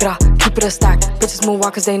 Like, keep it a stack. Bitches move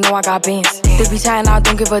on cause they know I got bands. They be chatting, I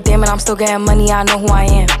don't give a damn, and I'm still getting money, I know who I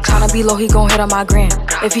am. Tryna be low, he gon' hit on my gram.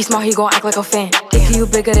 If he smart, he gon' act like a fan. Thinking you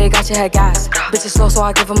bigger, they got your head gas. Bitches slow, so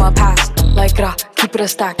I give him a pass. Like, keep it a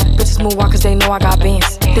stack. Bitches move on cause they know I got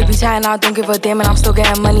bands. They be chatting, I don't give a damn, and I'm still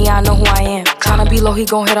getting money, I know who I am. Tryna be low, he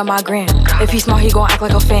gon' hit on my gram. If he smart, he gon' act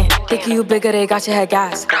like a fan. Thinking you bigger, they got your head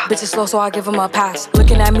gas. Bitches slow, so I give him a pass.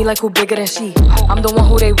 Looking at me like who bigger than she. I'm the one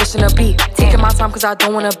who they wishing to be. Taking my time cause I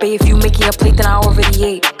don't wanna bathe. If you making a plate, then I already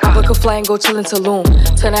ate. I book a flight and go chill in Tulum.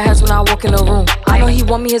 Turn her heads when I walk in the room. I know he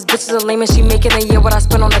want me, his bitch is a lame, and she making a year what I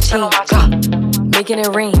spend on the chain. Making it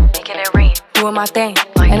rain. Doing my thing.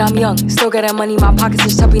 And I'm young, still getting money. My pockets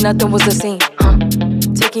is chubby, nothing was the same.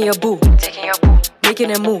 Taking your boo.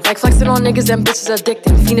 Making it move. Like flexing on niggas and bitches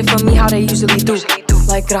addicted. Fiending for me how they usually do.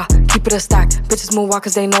 Like, keep it a stack. Bitches move on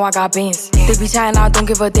cause they know I got bands. They be chatting, I don't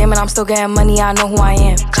give a damn, and I'm still getting money, I know who I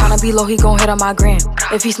am. Tryna be low, he gon' hit on my gram.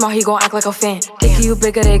 If he smart, he gon' act like a fan. Thinking you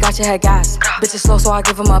bigger, they got your head gas. Bitches slow, so I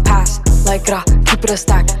give him a pass. Like, keep it a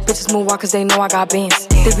stack. Bitches move on cause they know I got bands.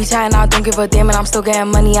 They be chatting, I don't give a damn, and I'm still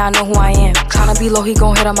getting money, I know who I am. Tryna be low, he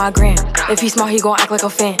gon' hit on my gram. If he smart, he gon' act like a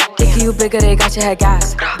fan. Thinking you bigger, they got your head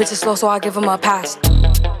gas. Bitches slow, so I give him a pass.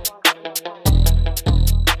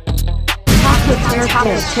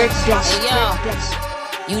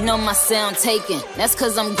 You know my sound taken, that's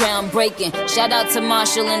cause I'm groundbreaking. Shout out to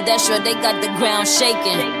Marshall and Destra, they got the ground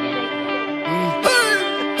shaking.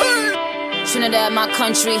 Trinidad, my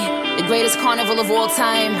country, the greatest carnival of all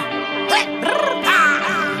time.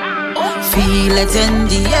 Feel it in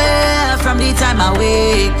the air from the time I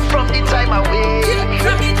wake.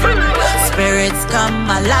 Spirits come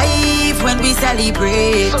alive when we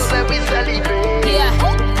celebrate. Yeah.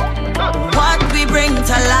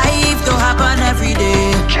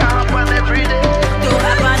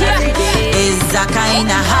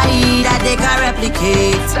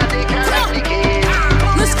 replicate.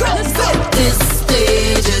 Let's go, let's go. This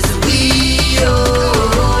stage is we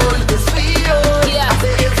own. Yeah.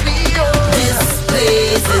 This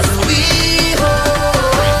place is we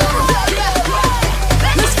own.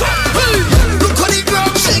 Let's go. Look how the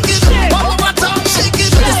ground shaking. All over town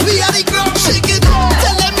shaking. This we are the ground shaking.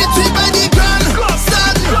 Tell them it's we by the grand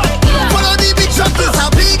stand. Follow the big truck, it's a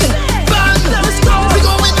big band. We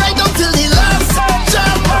going right up till the last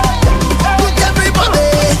jam. Look everybody,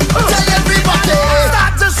 tell everybody.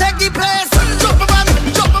 Start to shake the place. Jump a man,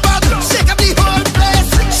 shake up the whole place.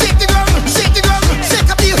 Shake the ground, shake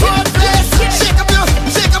up the whole place. Shake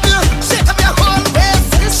up your whole waist.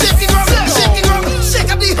 Shake the ground,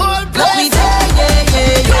 shake up the whole Let me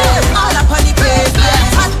place. yeah. All up on the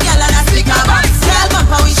pavement. Hot girl and a speaker box. Girl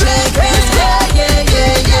bumper we shaking. Yeah.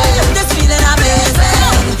 This feeling amazing.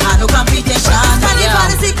 No competition. Can you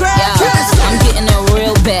find the secret? I'm getting a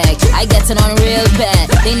real bag. I get it on real bad.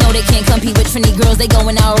 They know they can't compete with trendy girls. They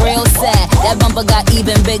going out real sad. That bumper got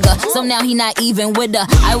even bigger, so now he not even with her.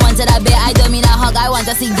 I wanted that bet, I don't mean a hug. I want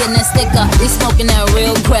to see getting a sticker. We smoking that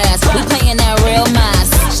real grass. We playing that real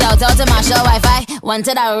mass. Shout out to my show Wi-Fi.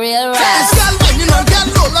 Wanted that real This rap. girl when you know girl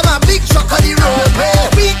roll on a big truck on the roadway.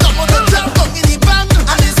 We come on the jump down in the van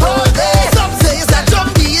and this whole day. Some say it's a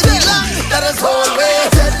jumpy in the land that is whole way.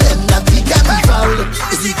 Tell them that we can be found.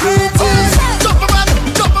 It's the greatest. Jump a man,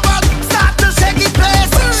 start to shake the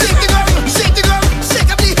place. Shake the ground, shake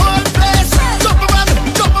up the whole place. Jump a man,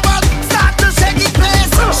 start to shake the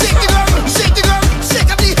place. Shake the ground, shake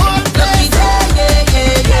up the whole place.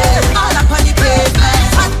 Yeah. All up on the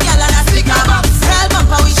pavement. Hot girl and a speaker box. Girl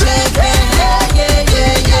bumper we shaking.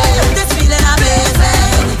 Yeah. This feeling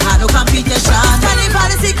amazing. No competition. Can you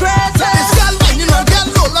find the secret? This girl when you know girl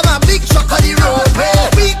roll on a big truck on the roadway.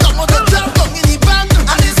 We come on the jump down in the van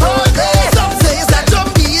and this whole day. Some say it's a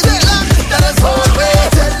jumpy in the land that is whole way.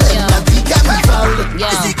 Tell them that we can be found.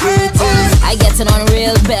 It's the greatest. I get it on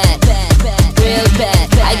real bad. Real bad.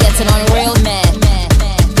 I get it on real mad.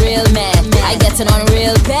 Real mad. I get it on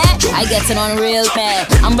real bad. I get it on real bad.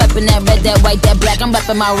 I'm reppin' that red, that white, that black. I'm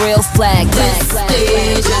reppin' my real flag. This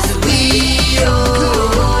stage is we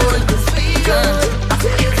own.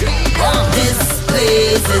 This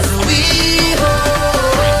place is we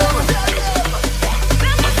own.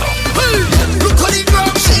 Look how the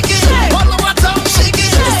ground shaking. All over town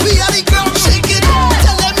shaking. This we are the ground shaking.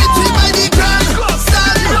 Tell them it's we by the grand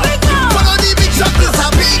stand. Follow the big truck, it's a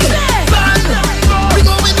big band. We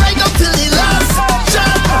going right up till the last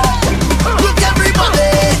jam. Look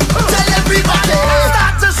everybody, tell everybody.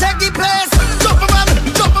 Start to shake the place. Jump a man,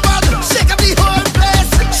 shake up the whole place.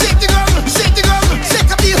 Shake the ground, shake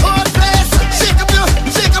up the whole place. Shake up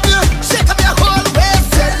your whole waist.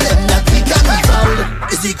 Tell them that we can be found.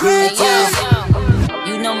 It's the greatest.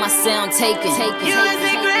 You know my sound taking.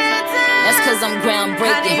 That's cause I'm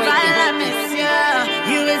groundbreaking.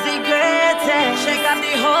 You is the greatest. Shake up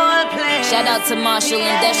the whole place. Shout out to Marshall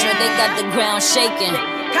and Desha, they got the ground shaking.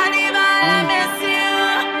 Carnival, I miss you.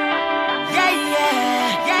 Yeah.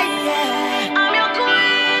 I'm your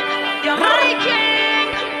queen. You're my king.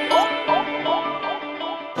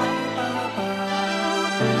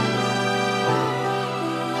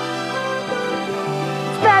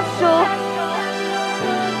 Special.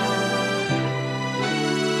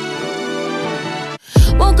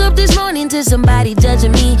 Woke up this morning to somebody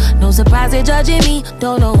judging me. No surprise they judging me.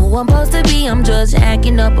 Don't know who I'm supposed to be. I'm just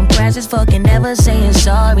acting up. I'm crash as fucking never saying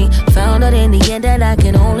sorry. Found out in the end that I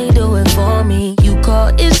can only do it for me. You call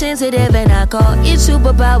it sensitive and I call it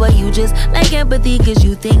superpower. You just like empathy cause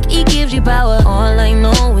you think it gives you power. All I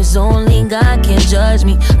know is only God can judge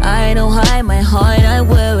me. I don't hide my heart, I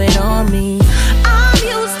wear it on me. I'm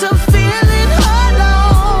used to feeling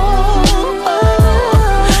alone.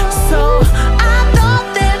 So I thought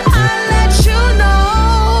that I'd let you know.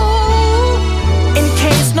 In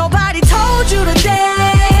case nobody told you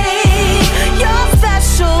today, you're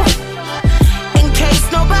special. In case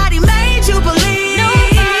nobody made you believe,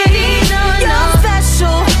 you're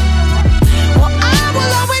special. Well, I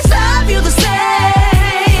will always love you the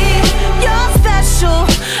same. You're special.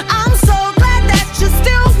 I'm so glad that you're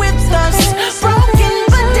still with us. Broken,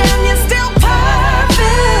 but damn, you're still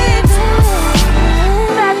perfect.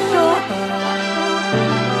 Special.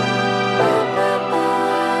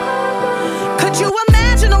 Could you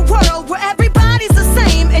imagine a world where everybody's the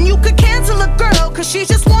same and you could cancel a girl cause she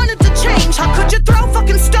just wanted to change? How could you throw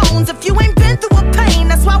fucking stones if you ain't been through a pain?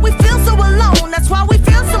 That's why we feel so alone. That's why we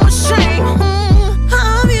feel so ashamed.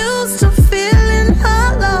 I'm used to feeling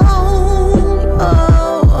alone.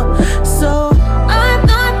 So I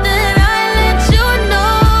thought that I'd let you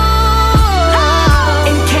know.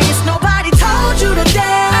 In case nobody told you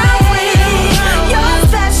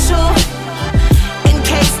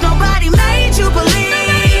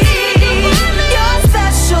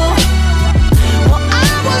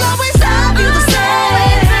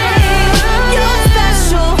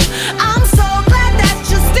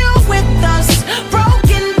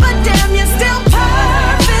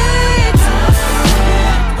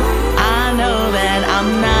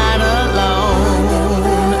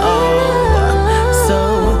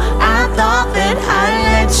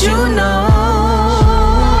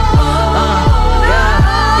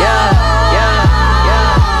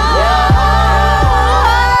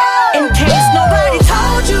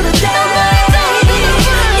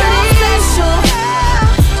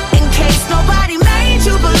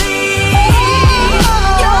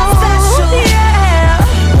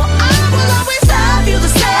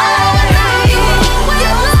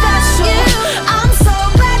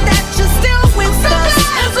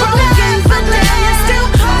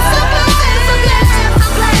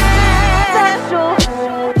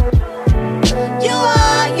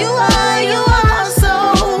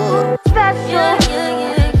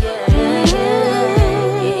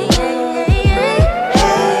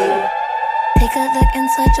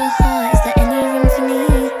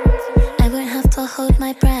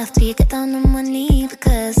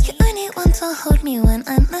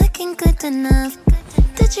good enough.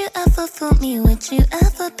 Did you ever fool me? Would you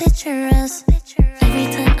ever picture us? Every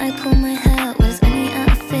time I pull my hair, was any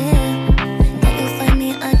out of fear that you'll find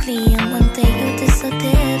me ugly and one day you'll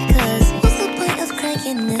disappear? Cause what's the point of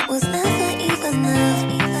crying? It was never even enough.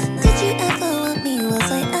 Did you ever want me?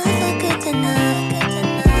 Was I ever good enough?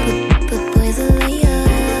 But boys are liar,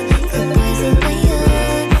 the boys are liar.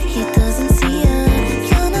 He doesn't see ya.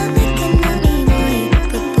 You're not looking at me, boy.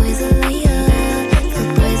 But boys are liar, the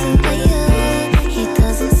boys are liar. He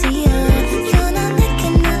doesn't see ya. You're not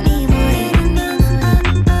looking at me, boy.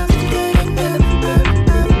 Good enough, good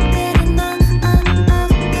enough,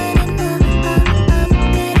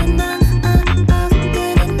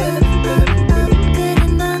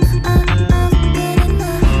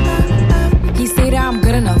 He say that I'm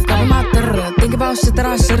good enough, got him out there. Think about shit that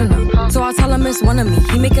I shouldn't have. So I tell him it's one of me.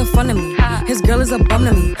 He making fun of me. His girl is a bum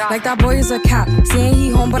to me. Like that boy is a cap. Saying he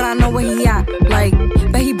home, but I know where he at. Like,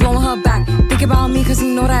 bet he blowing her back. Think about me, cause he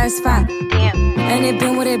know that it's fat. And it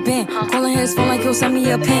been what it been. Calling his phone like he'll send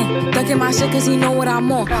me a pin. Ducking my shit cause he know what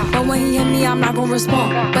I'm on. But when he hit me, I'm not gonna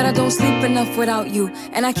respond. But I don't sleep enough without you.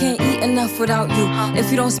 And I can't eat enough without you.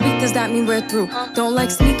 If you don't speak, does that mean we're through? Don't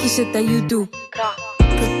like sneaky shit that you do.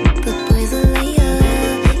 but boys are liar,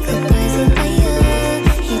 the boys are liar.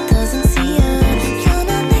 He doesn't see ya. You're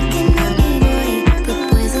not looking at me, boy. But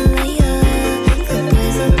boys are liar, the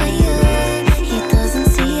boys are liar. He doesn't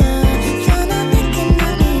see ya. You're not looking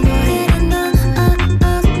at me, boy. Good enough,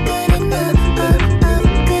 good enough, good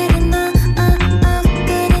enough, good enough,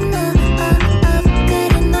 good enough, good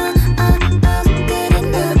enough, good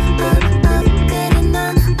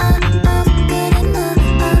enough, good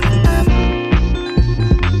enough.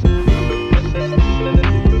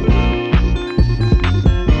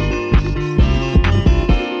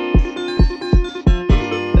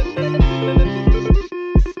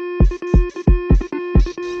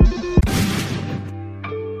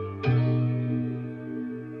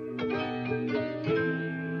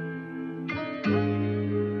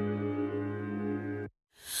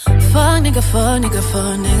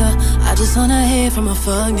 Fuck nigga. I just wanna hear from a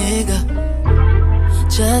fuck nigga.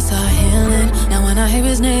 Just start healing. Now when I hear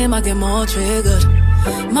his name, I get more triggered.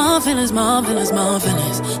 My feelings.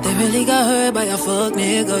 They really got hurt by a fuck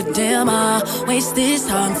nigga. Damn, I waste this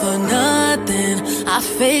time for nothing. I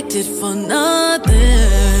faked it for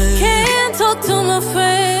nothing. Can't talk to my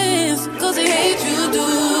friends, cause they hate you do.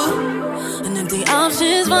 And if the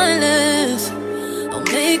option's violence, don't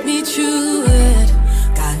make me choose it.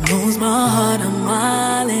 Knows my heart, I'm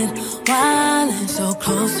wildin', so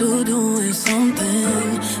close to doing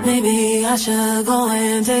something. Maybe I should go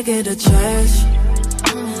and take it to church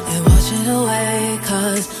and wash it away,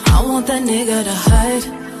 cause I want that nigga to hurt,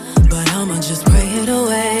 but I'ma just pray it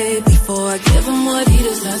away before I give him what he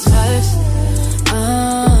deserves first.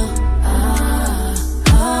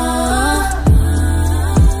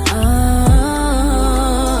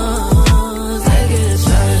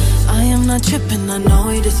 Not tripping, I know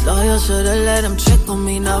he disloyal. Should've let him trick on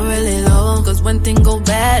me, not really though. Cause when things go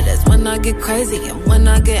bad, that's when I get crazy. And when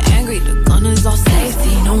I get angry, the gun is all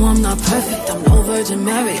safety. No, I'm not perfect, I'm no Virgin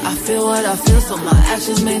Mary. I feel what I feel, so my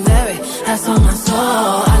actions may vary. That's on my soul,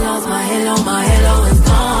 I lost my halo is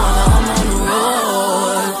gone. I'm on the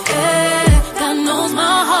road, yeah. God knows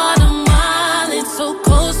my heart, I'm wildin', so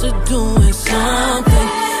close to doing something.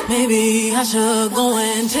 Maybe I should go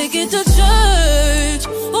and take it to church.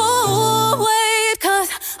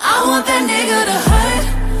 I want that nigga to hurt,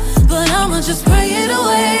 but I'ma just pray it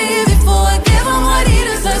away before I give him what he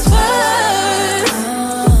deserves first.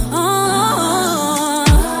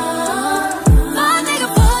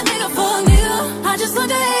 Fuck nigga, I just want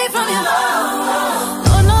to hate from you.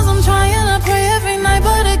 Lord knows I'm trying to pray every night,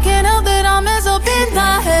 but I can't help that I mess up in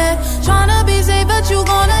my head. Trying to be safe, but you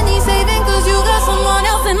gonna need saving, cause you got someone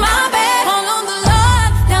else in my bed. All on the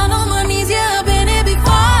line, down on my knees, yeah, I've been here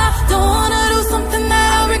before. Don't wanna do something that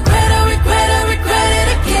I regret it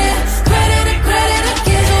again. Credit again.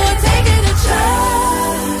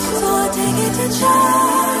 So I take it to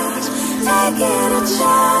church. Take it to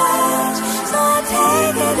church.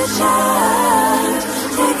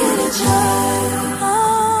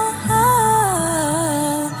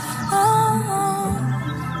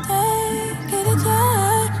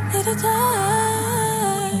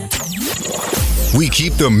 We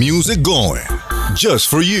keep the music going just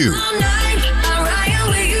for you.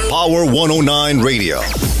 Power 109 Radio.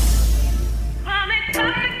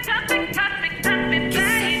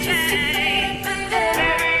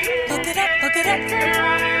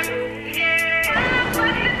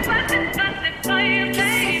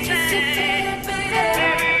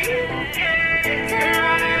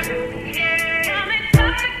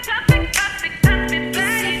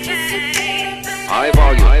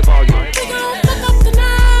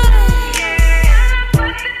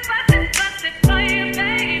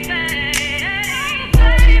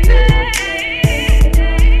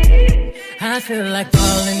 feel like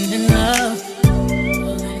falling in love.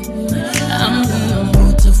 I'm in the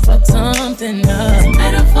mood to fuck something up.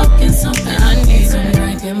 Better fucking something. I need some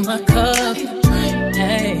drink in my cup.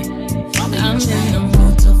 Hey, I'm in the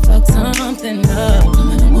mood to fuck something up.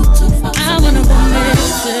 I wanna go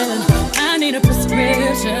missing. I need a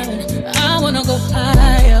prescription. I wanna go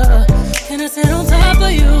higher. Can I sit on top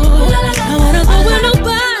of you? I wanna go where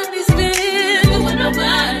nobody's been. Where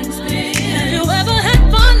nobody's been. Have you ever had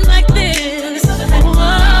fun like this?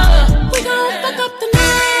 Oh, we gon' fuck up the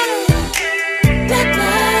night. Black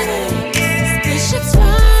lighting, spaceships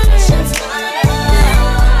flying.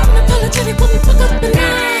 Unapologetic when we fuck up the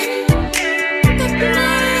night. Fuck up the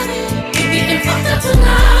night. We getting fucked up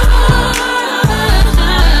tonight.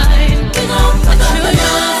 We gon' fuck up the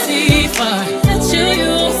night. See far, let you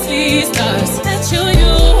see stars, let you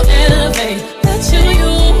elevate, let you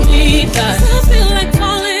meet us. I feel like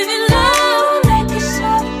falling in love.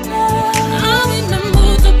 I'm in the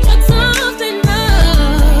mood to put something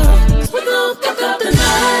up. We gon' fuck up the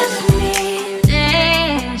night.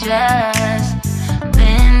 Dangerous,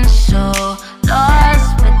 been so lost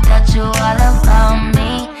without you all around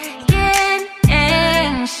me. Get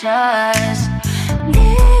anxious,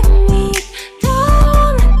 leave me,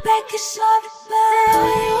 don't look back, it's all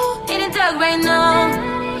about you. In the dark right now,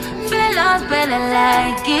 feel lost, but I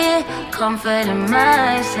like it. Comfort in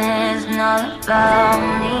my sense, not about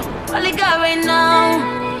me. All I got right now,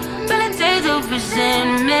 feeling taste of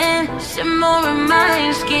resentment. Shimmer in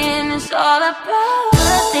my skin, it's all about.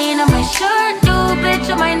 Stain on my shirt, new bitch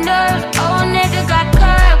on my nerves. Oh, nigga got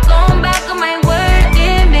curved, going back on my word.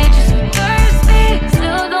 Image is thirsty,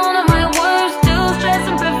 still don't know my words. Still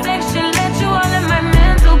stressing perfection, let you all in my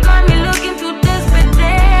mental. Got me looking too desperate,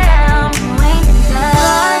 damn. Wait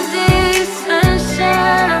down,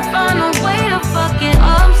 sunshine, I found a way to fuck it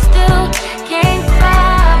up still. Can't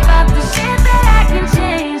cry about the shit that I can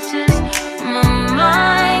change. Just my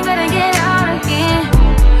mind, gotta get out of here.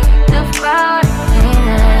 The crowd,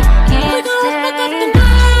 can't stay.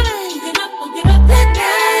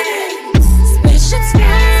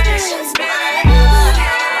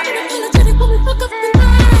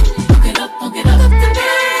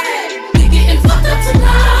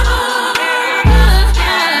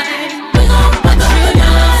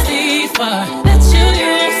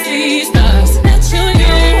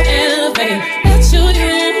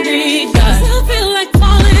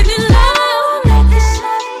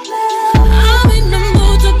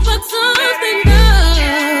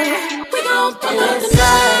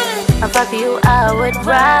 Fuck you, I would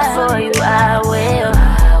ride for you, I will.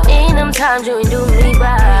 In them times you ain't do me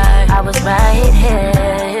right, I was right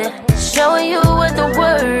here, showing you what the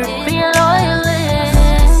word being loyal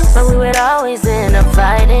is. But we would always end up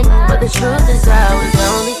fighting. But the truth is I was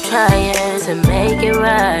only trying to make it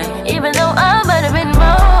right. Even though I might have been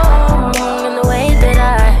wrong in the way that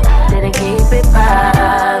I didn't keep it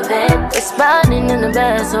private. Responding in the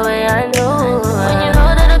best way I knew. When you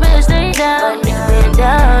know that a bitch stay down, it's been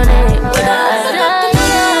down it.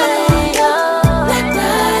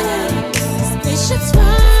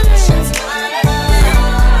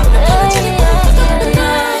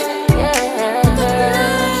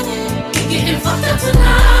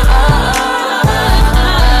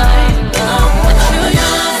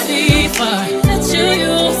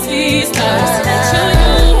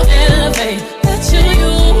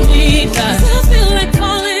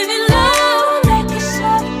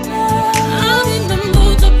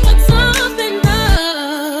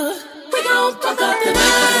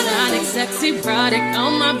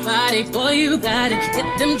 On my body, boy, you got it. Hit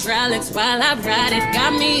them hydraulics while I ride it.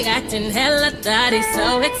 Got me acting hella thotty.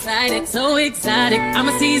 So excited, so exotic. I'm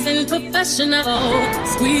a seasoned professional.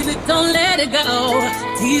 Squeeze it, don't let it go.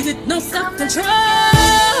 Tease it, no self-control.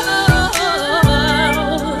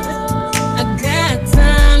 I got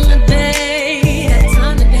time today. Got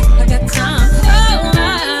time today. I got time. Oh, I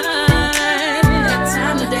got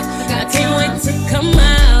time today. I can't wait to come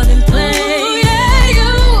out and play.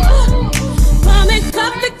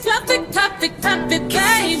 Pop it,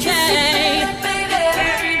 baby.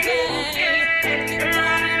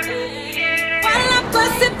 While I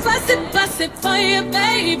bust it for you,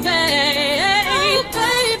 baby. Oh,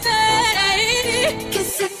 baby.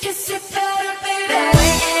 Kiss it better, baby.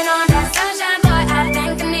 Waiting on that sunshine, boy, I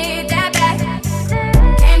think I need that back.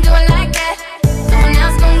 Can't do it like that. No one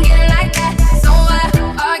else gon' get it like that. So I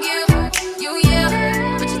argue,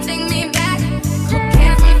 but you take me back. Who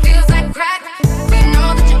cares when it feels like crack? We know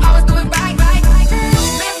that you always do it right.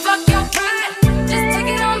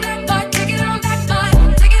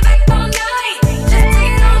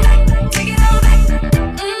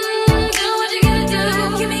 Do it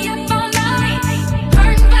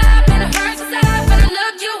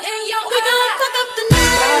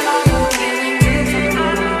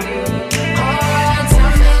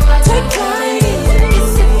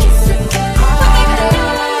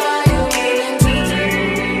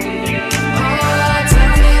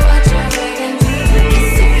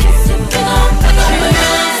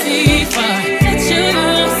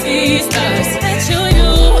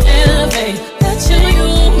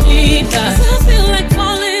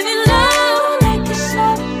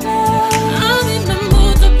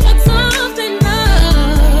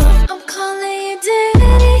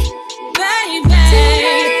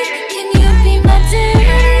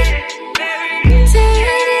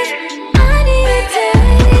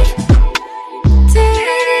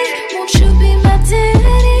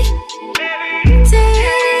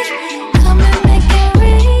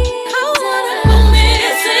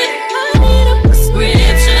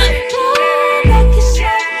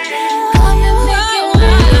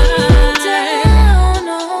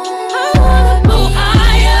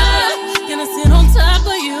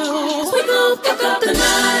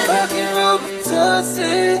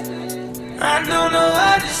pussy. I don't know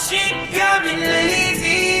how this shit got me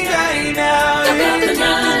lazy right now. Every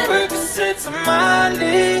time Percocets on my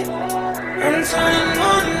lip, I'm turning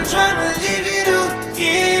on and trying to leave it up,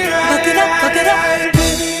 yeah, right. Fuck it up, fuck it up.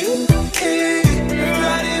 Baby, you okay,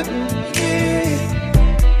 right it, yeah.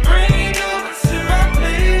 Bring it over to my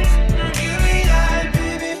place, give me that,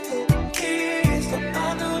 baby, okay. So I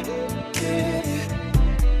know, yeah.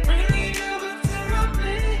 Bring it over to my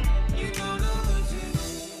place, you don't know what you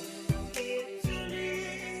need to me.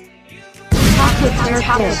 Talk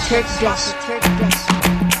with Church Dish.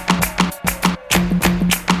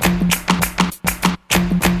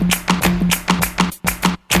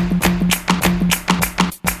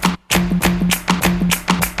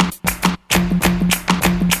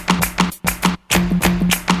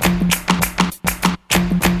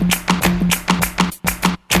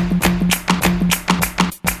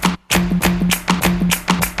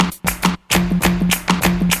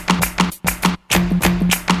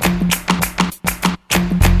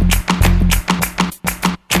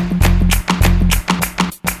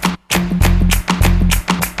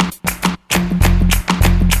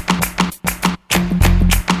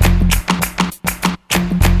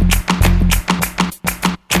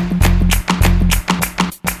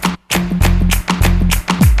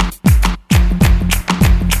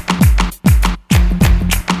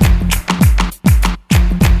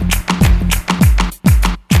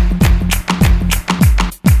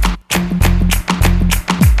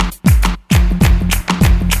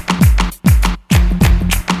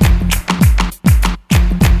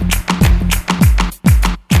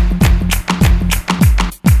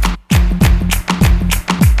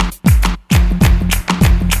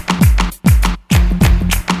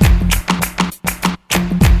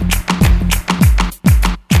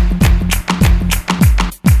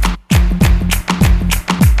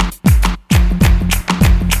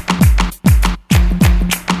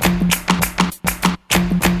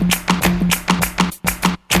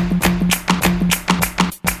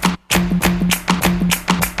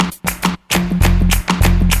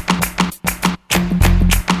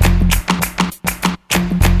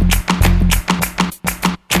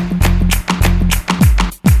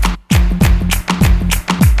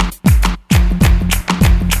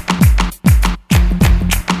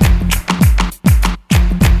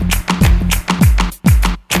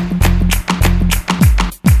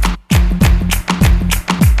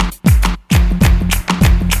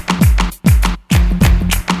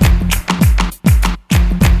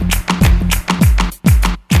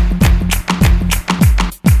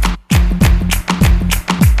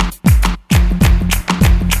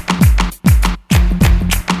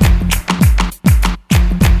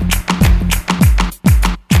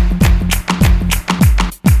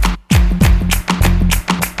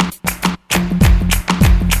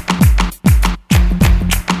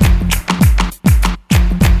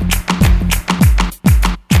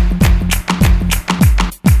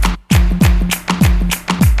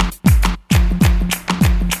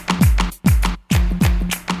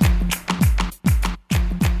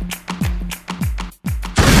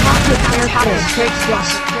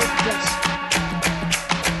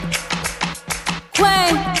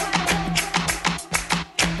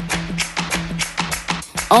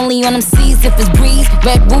 Only on them C's if it's breeze.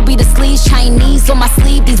 Red ruby the sleeves, Chinese on my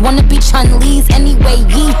sleeve. These wanna be Chun-Lees anyway,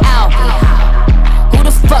 yeehaw. Who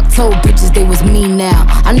the fuck told bitches they was me now?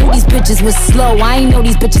 I knew these bitches was slow, I ain't know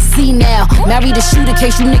these bitches see now. Married a shooter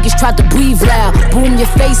case you niggas tried to breathe loud. Boom your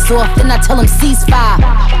face off, then I tell them ceasefire.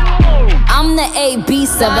 I'm the AB,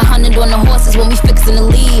 700 on the horses when we fixin' to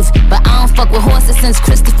leave. But I don't fuck with horses since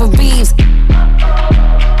Christopher Reeves.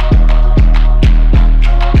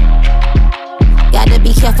 Gotta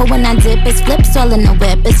be careful when I dip, it's flips all in the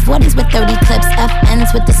whip. It's 40s with 30 clips,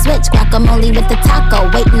 FNs with the switch. Guacamole with the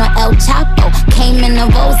taco, waiting on El Chapo. Came in the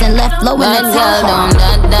rose and left low in the Tahoe.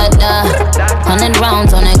 Da-da-da, 100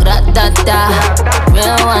 rounds on a grat-da-da.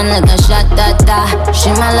 Real one like a shot-da-da. She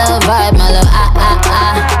my little vibe, my little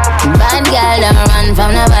ah-ah-ah. Bad girl, don't run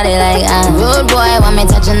from nobody like rude boy, want me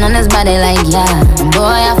touching on his body like yeah.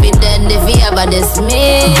 Boy, I feel dead if he ever diss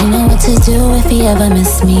me. You know what to do if he ever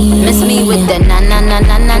miss me. Miss me with the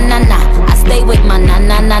na-na-na-na-na-na-na. I stay with my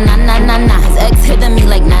na-na-na-na-na-na-na. His ex hitting me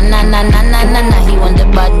like na-na-na-na-na-na-na. He want the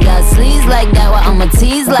bad girl sleeves like that, well I'ma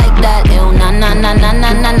tease like that. Ew,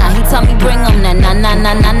 na-na-na-na-na-na-na. He tell me bring him that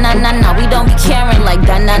na-na-na-na-na-na-na. We don't be caring like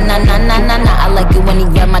that, na-na-na-na-na-na. I like it when he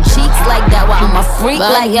grab my cheeks like that, well I'm a freak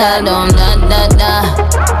like that. Don't da-da-da.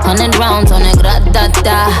 100 rounds on a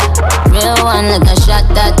grat-da-da. Real one like a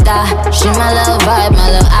shot-da-da. She my little vibe,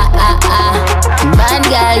 my little ah-ah-ah. Bad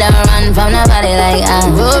girl don't run from nobody like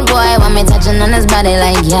Rude boy want me touching on his body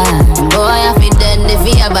like Boy, I feel dead if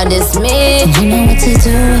he ever diss me. You know what to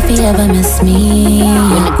do if he ever miss me.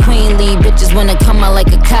 When the queen leave, bitches wanna come out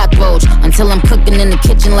like a cockroach. Until I'm cooking in the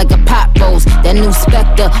kitchen like a pot roast. That new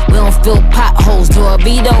Spectre, we don't fill potholes.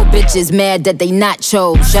 Torpedo bitches mad that they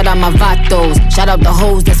nachos. Shout out my vatos, shout out the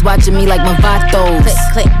hoes that's watching me like my vatos.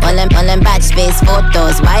 Click, all them batch face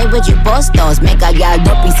photos. Why would you post those? Make a y'all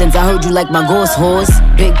dumpy since I heard you like my ghost horse.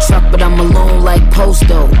 Big truck, but I'm alone like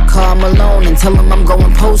Posto. Call Malone and tell him I'm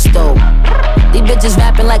going Posto. These bitches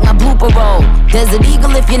rapping like my blooper roll. Desert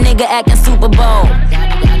Eagle if your nigga acting Super Bowl.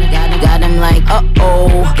 Got him like,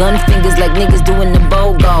 uh-oh. Gun fingers like niggas doing the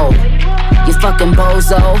BOGO. You fucking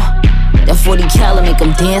bozo. That 40 cal make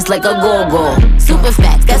them dance like a go-go. Super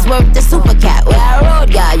facts, that's worth the super cat. Where I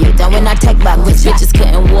rode, got you down when I tech back. Which bitches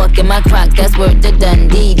couldn't walk in my crock, that's worth the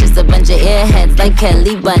Dundee. Just a bunch of airheads like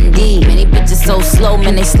Kelly Bundy. Many bitches so slow,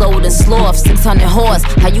 man, they slower than sloth. 600 horse,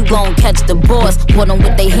 how you gon' catch the boss? Put them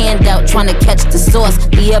with they hand out, tryna catch the sauce.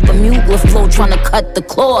 The Bermuda flow, tryna cut the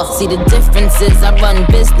cloth. See the differences, I run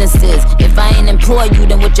businesses. If I ain't employ you,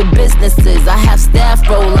 then what your business is? I have staff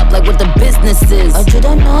roll up like what the business is. Oh, you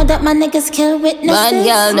don't know that my niggas kill witnesses? Bad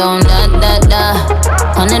girl don't da-da-da.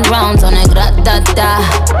 100 rounds on a grat-da-da.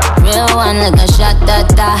 Real one like a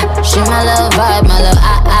shot-da-da. She my love vibe, my love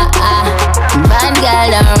ah-ah-ah. Bad girl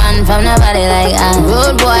don't run from nobody like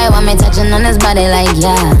Rude boy want me touching on his body like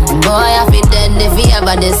Boy, I feel dead if he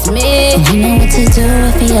ever diss me. You know what to do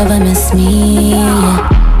if he ever miss me.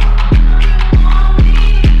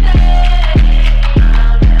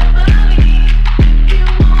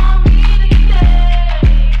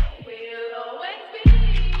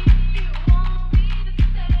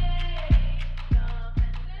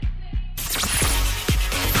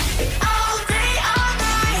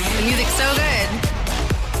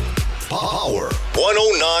 Power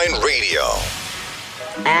 109 Radio.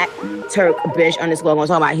 At Turk Bish underscore gonna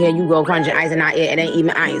talk about here you go crunching ice and not it. It ain't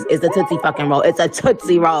even ice. It's the Tootsie fucking roll. It's a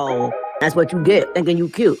Tootsie roll. That's what you get thinking you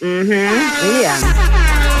cute. Yeah.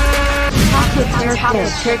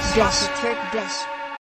 Turk Bish.